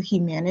service to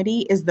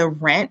humanity is the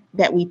rent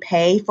that we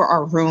pay for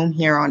our room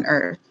here on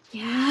earth."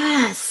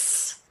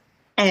 Yes.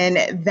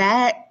 And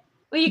that.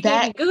 Well, you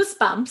gave me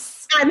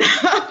goosebumps. I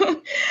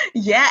know.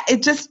 Yeah,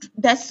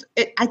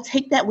 I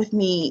take that with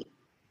me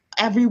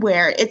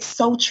everywhere. It's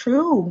so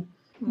true.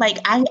 Like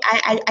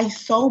I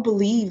so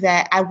believe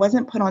that I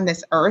wasn't put on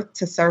this earth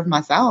to serve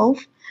myself.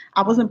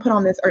 I wasn't put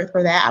on this earth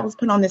for that. I was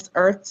put on this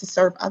earth to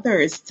serve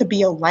others, to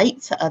be a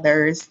light to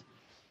others.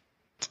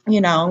 But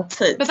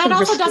that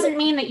also doesn't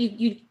mean that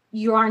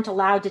you aren't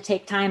allowed to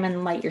take time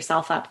and light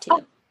yourself up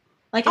too.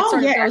 Like it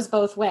sort of goes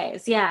both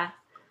ways. Yeah.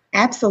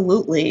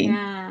 Absolutely.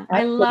 Yeah,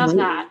 I love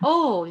that.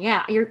 Oh,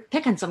 yeah, you're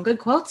picking some good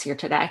quotes here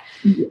today.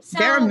 So,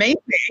 they're amazing.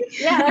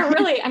 Yeah, they're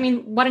really,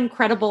 what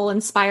incredible,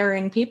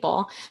 inspiring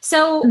people.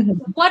 So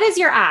what is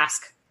your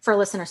ask for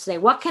listeners today?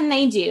 What can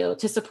they do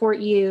to support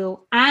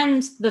you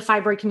and the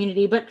fibroid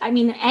community? But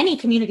any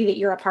community that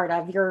you're a part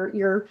of,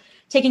 you're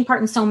taking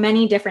part in so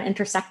many different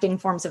intersecting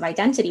forms of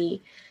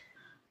identity.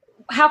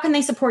 How can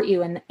they support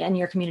you and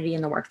your community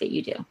in the work that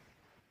you do?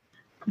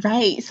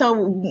 Right. So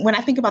when I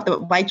think about the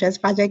White Dress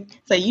Project,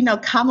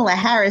 Kamala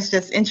Harris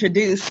just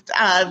introduced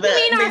you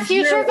mean our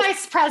future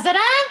vice president?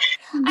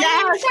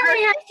 Yes.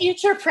 Our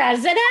future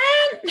president?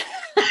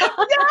 Yes.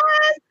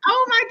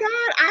 Oh my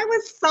God. I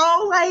was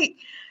so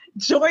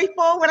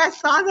joyful when I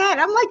saw that.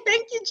 I'm like,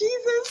 thank you,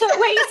 Jesus. So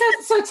wait,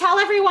 so tell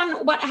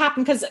everyone what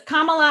happened, because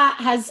Kamala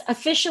has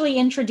officially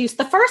introduced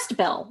the first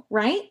bill,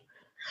 right?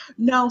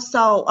 No.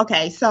 So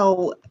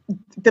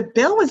the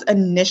bill was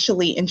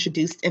initially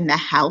introduced in the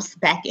House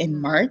back in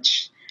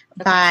March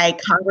by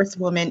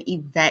Congresswoman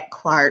Yvette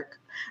Clarke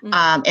in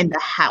the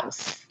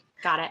House.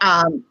 Got it.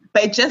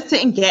 But it just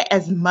didn't get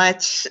as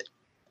much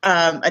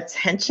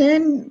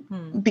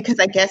attention because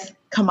I guess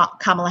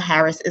Kamala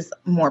Harris is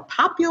more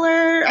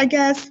popular, I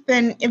guess,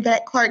 than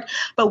Yvette Clarke.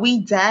 But we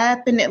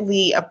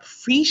definitely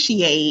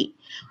appreciate,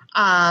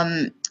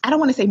 I don't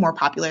want to say more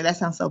popular. That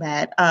sounds so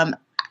bad.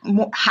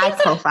 More high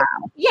profile.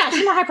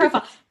 She's more high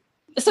profile.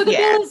 So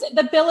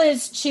the bill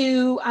is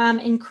to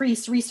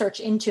increase research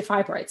into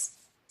fibroids,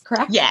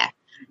 correct? Yeah.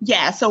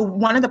 Yeah. So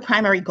one of the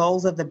primary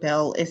goals of the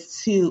bill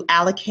is to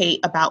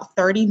allocate about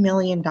 $30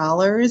 million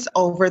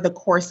over the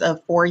course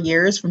of 4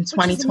 years from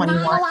 2021. Which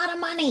is not a lot of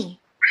money.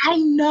 I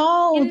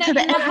know. In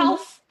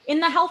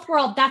the health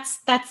world, that's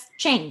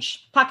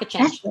change, pocket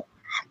change.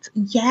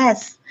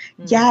 Yes.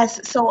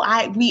 Yes. So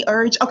we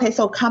urge. Okay.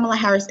 So Kamala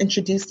Harris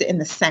introduced it in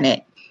the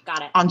Senate.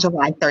 Got it. On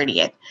July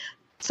 30th.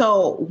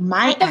 So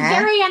at the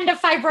very end of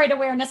Fibroid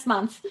Awareness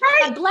Month.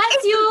 Right. God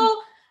bless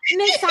you,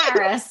 Miss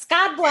Harris.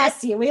 God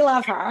bless you. We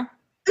love her.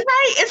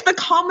 Right. It's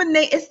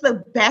it's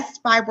the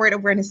best Fibroid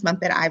Awareness Month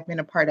that I've been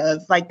a part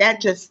of.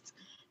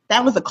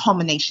 That was a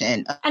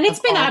culmination. And it's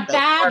been a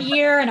bad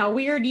year and a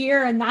weird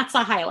year, and that's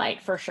a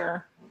highlight for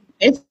sure.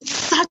 It's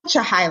such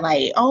a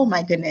highlight. Oh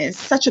my goodness.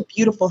 Such a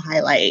beautiful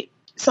highlight.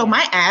 So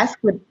my ask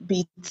would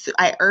be,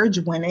 I urge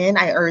women,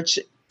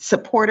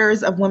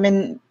 supporters of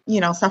women,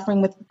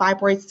 suffering with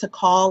fibroids to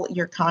call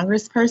your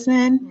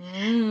congressperson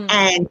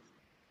and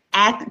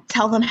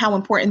tell them how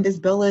important this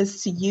bill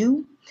is to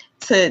you,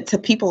 to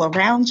people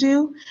around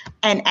you,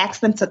 and ask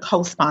them to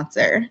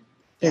co-sponsor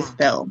this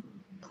bill,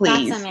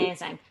 please. That's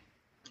amazing.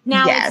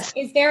 Now,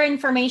 is there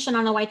information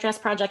on the White Dress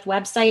Project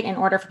website in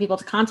order for people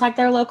to contact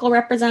their local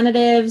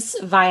representatives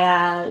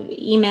via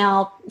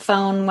email,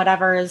 phone,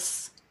 whatever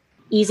is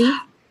easy?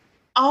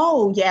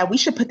 Oh, yeah, we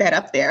should put that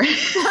up there.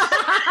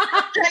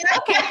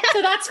 Okay,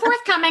 so that's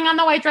forthcoming on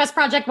the White Dress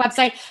Project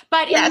website.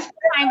 But in the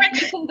meantime,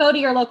 you can go to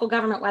your local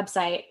government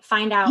website,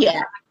 find out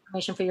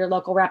information for your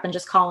local rep, and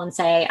just call and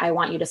say, I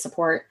want you to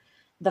support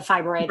the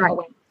fibroid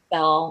awareness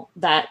bill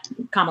that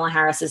Kamala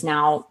Harris is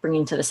now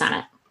bringing to the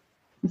Senate.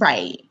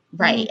 Right.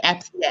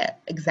 Absolutely. Yeah,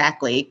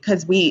 exactly.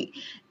 Because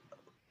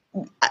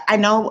I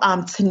know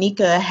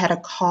Tanika had a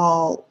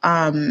call.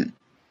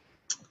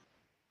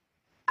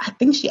 I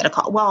think she had a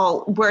call.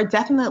 Well, we're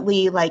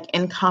definitely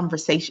in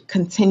conversation,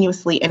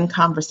 continuously in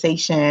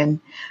conversation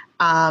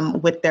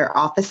with their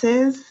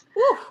offices.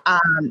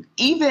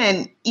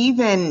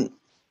 Even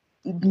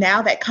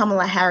now that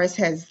Kamala Harris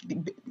has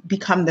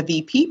become the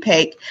VP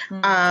pick,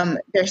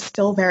 they're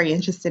still very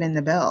interested in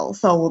the bill.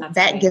 So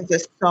that gives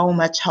us so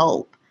much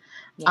hope.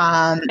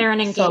 Yeah. They're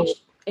an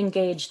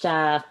engaged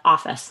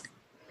office.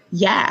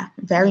 Yeah,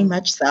 very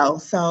much so.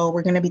 So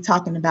we're going to be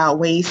talking about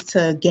ways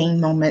to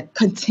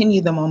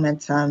continue the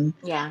momentum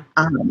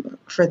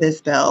for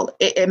this bill.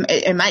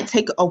 It might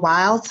take a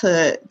while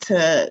to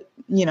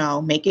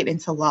make it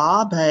into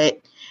law,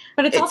 but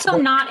But it's also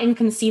not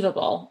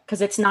inconceivable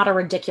because it's not a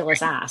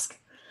ridiculous ask.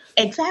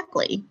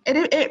 Exactly.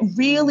 It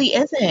really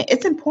isn't.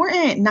 It's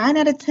important. 9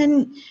 out of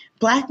 10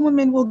 Black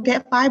women will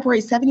get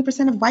fibroids.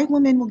 70% of white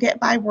women will get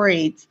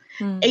fibroids.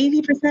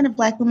 80% of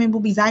Black women will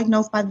be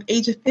diagnosed by the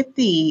age of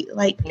 50.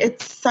 Like,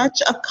 it's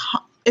such a,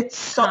 it's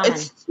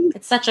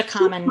such a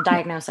common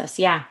diagnosis.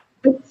 Yeah.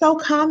 It's so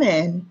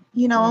common,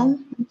 you know,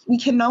 we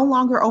can no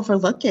longer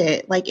overlook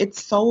it. Like,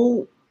 it's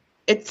an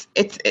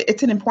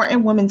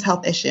important women's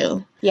health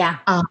issue. Yeah.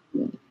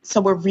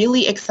 So we're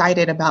really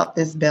excited about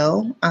this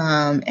bill.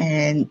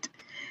 And,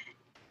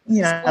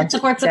 you know,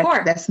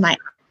 support. That's my,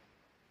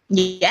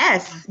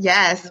 yes.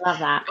 I love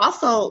that.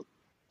 Also,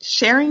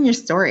 sharing your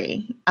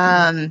story.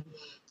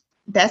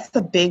 That's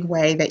the big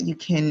way that you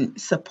can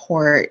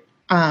support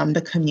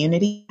the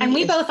community. And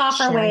we both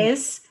offer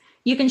ways.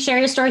 You can share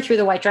your story through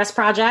the White Dress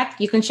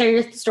Project. You can share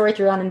your story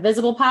through an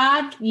Invisible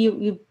Pod.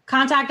 You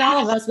contact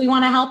all of us. We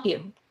want to help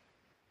you.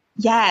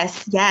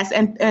 Yes.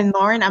 And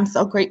Lauren, I'm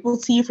so grateful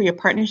to you for your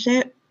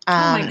partnership. Oh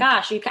my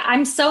gosh.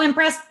 I'm so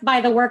impressed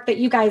by the work that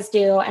you guys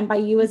do and by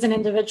you as an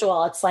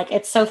individual. It's like,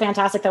 it's so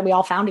fantastic that we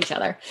all found each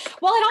other.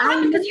 Well, it all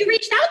happened because you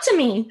reached out to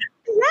me.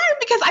 Yeah,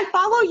 because I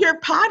follow your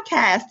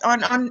podcast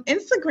on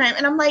Instagram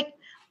and I'm like,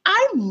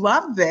 I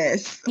love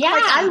this. Yeah.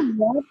 Like, I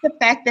love the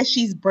fact that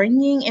she's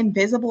bringing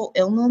invisible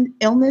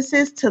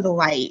illnesses to the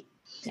light.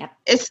 Yep.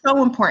 It's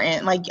so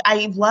important. Like,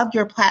 I love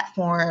your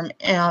platform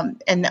and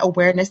the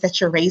awareness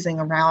that you're raising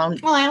around.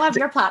 Well, I love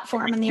your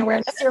platform and the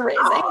awareness you're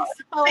raising.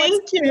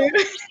 Thank you.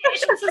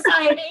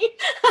 Society.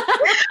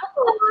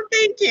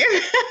 Thank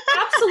you.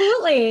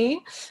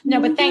 Absolutely.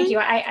 No, but thank you.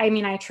 I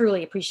mean, I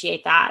truly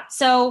appreciate that.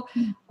 So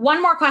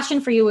one more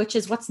question for you, which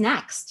is what's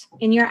next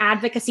in your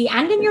advocacy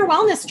and in your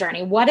wellness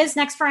journey? What is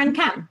next for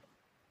Nkem?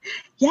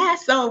 Yeah.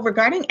 So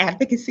regarding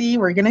advocacy,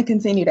 we're going to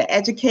continue to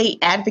educate,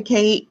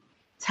 advocate,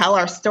 tell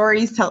our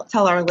stories,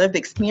 tell our lived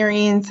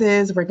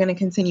experiences. We're going to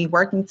continue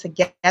working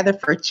together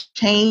for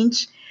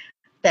change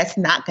that's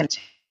not going to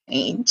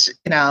change.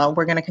 You know,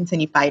 we're going to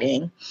continue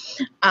fighting.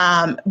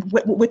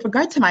 With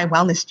regard to my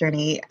wellness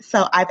journey,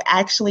 so I've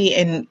actually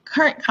in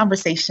current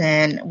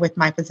conversation with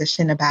my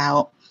physician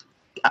about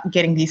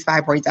getting these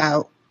fibroids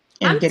out.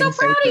 And I'm so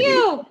proud of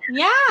you.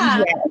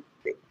 Yeah.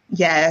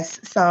 Yes.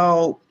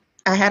 So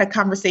I had a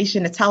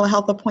conversation, a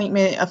telehealth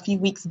appointment a few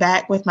weeks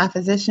back with my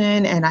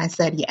physician, and I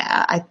said,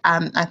 yeah,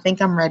 I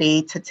think I'm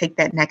ready to take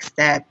that next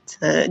step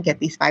to get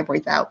these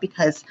fibroids out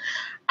because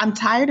I'm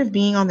tired of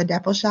being on the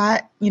depot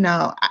shot. You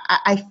know,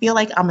 I feel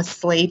like I'm a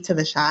slave to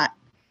the shot,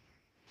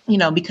 you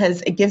know,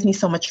 because it gives me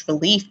so much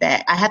relief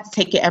that I have to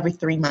take it every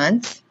 3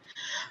 months.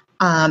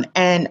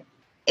 And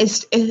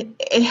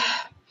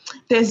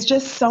there's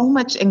just so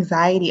much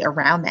anxiety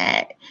around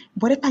that.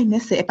 What if I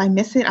miss it? If I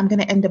miss it, I'm going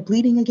to end up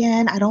bleeding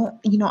again. I don't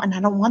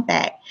want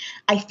that.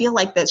 I feel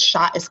like the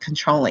shot is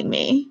controlling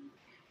me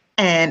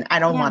and I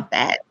don't want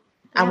that.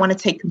 Yeah. I want to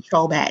take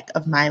control back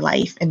of my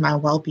life and my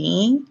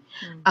well-being.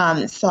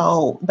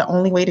 So the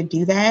only way to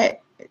do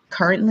that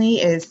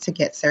currently is to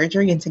get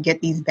surgery and to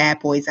get these bad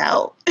boys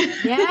out.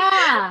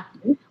 Yeah.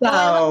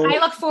 Well, I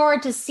look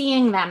forward to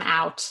seeing them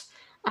out.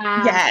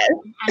 Yes.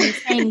 And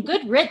saying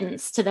good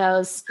riddance to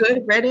those.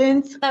 Good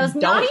riddance. Those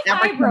naughty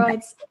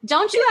fibroids.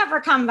 Don't you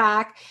ever come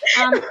back.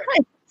 On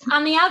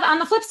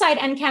the flip side,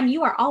 Nkem,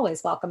 you are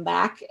always welcome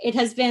back. It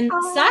has been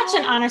such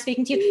an honor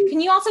speaking to you. Can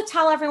you also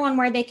tell everyone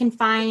where they can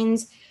find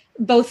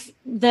both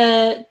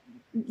the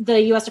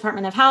U.S.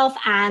 Department of Health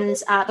and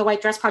the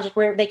White Dress Project,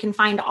 where they can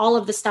find all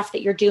of the stuff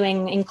that you're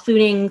doing,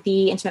 including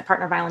the Intimate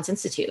Partner Violence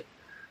Institute?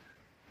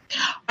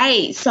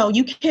 Right. So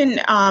you can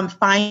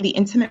find the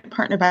Intimate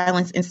Partner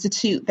Violence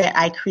Institute that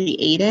I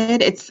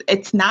created.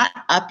 It's not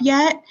up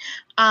yet,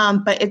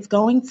 but it's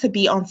going to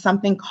be on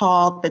something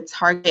called the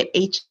Target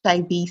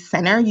HIV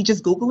Center. You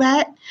just Google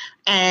that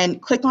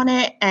and click on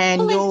it,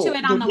 and we'll link to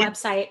it on the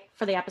website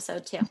for the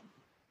episode too.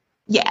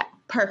 Yeah,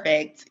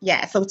 perfect.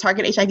 Yeah. So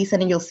Target HIV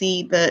Center, you'll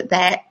see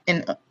that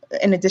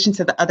in addition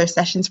to the other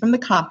sessions from the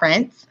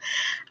conference.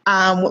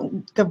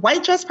 The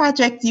White Dress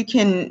Project, you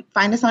can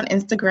find us on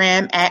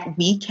Instagram at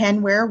We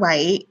Can Wear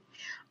White.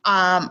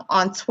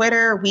 On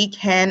Twitter, @wear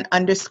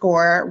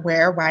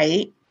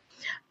white.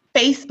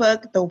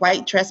 Facebook, the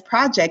White Dress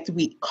Project,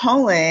 We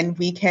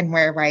Can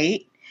Wear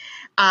White.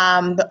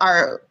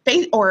 Our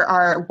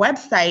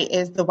website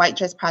is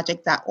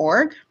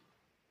thewhitedressproject.org.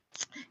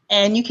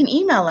 And you can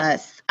email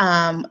us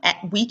at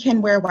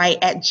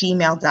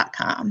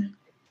wecanwearwhite@gmail.com.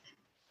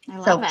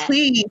 So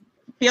please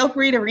feel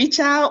free to reach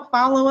out,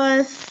 follow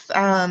us,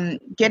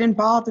 get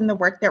involved in the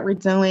work that we're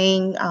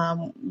doing.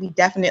 We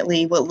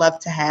definitely would love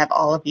to have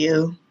all of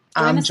you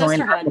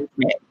join our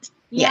movement.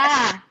 Yeah,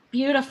 yes.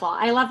 Beautiful.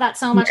 I love that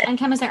so much. Yeah.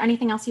 Nkem, is there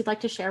anything else you'd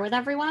like to share with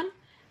everyone?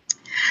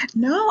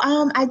 No,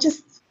 I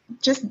just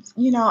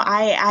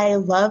I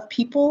love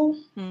people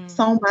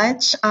so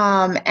much,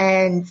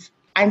 and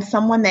I'm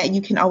someone that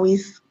you can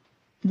always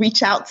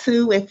reach out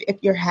to if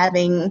you're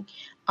having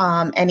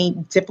any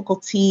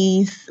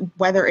difficulties,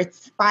 whether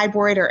it's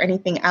fibroid or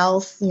anything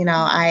else. You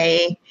know,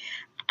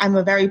 I'm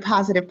a very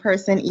positive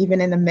person,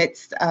 even in the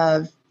midst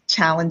of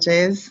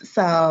challenges.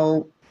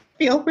 So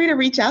feel free to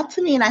reach out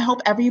to me. And I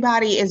hope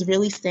everybody is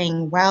really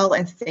staying well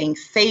and staying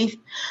safe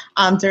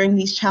during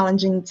these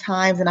challenging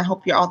times. And I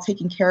hope you're all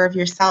taking care of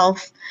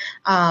yourself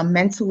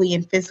mentally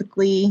and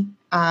physically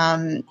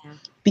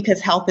because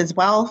health is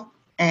wealth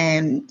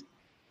and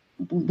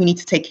we need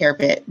to take care of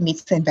it. We need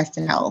to invest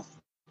in health.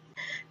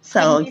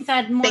 So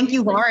thank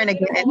you, Lauren,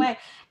 again.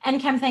 And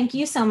Nkem, thank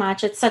you so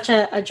much. It's such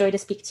a joy to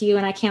speak to you.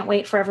 And I can't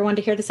wait for everyone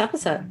to hear this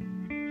episode.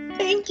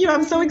 Thank you.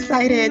 I'm so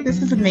excited.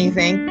 This is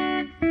amazing.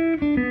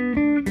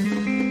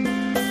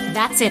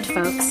 That's it,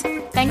 folks.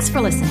 Thanks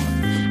for listening.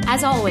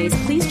 As always,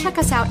 please check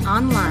us out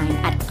online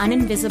at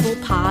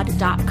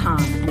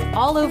uninvisiblepod.com and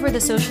all over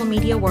the social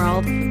media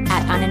world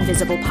at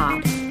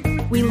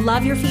uninvisiblepod. We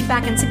love your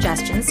feedback and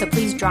suggestions, so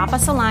please drop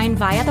us a line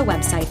via the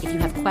website if you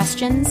have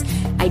questions,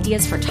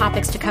 ideas for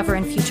topics to cover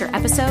in future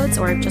episodes,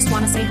 or just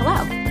want to say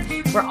hello.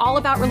 We're all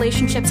about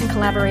relationships and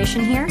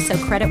collaboration here, so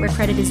credit where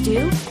credit is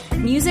due.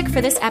 Music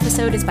for this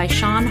episode is by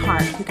Sean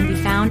Hart, who can be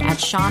found at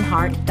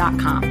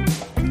seanhart.com.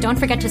 Don't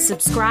forget to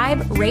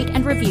subscribe, rate,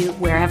 and review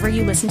wherever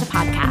you listen to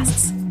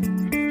podcasts.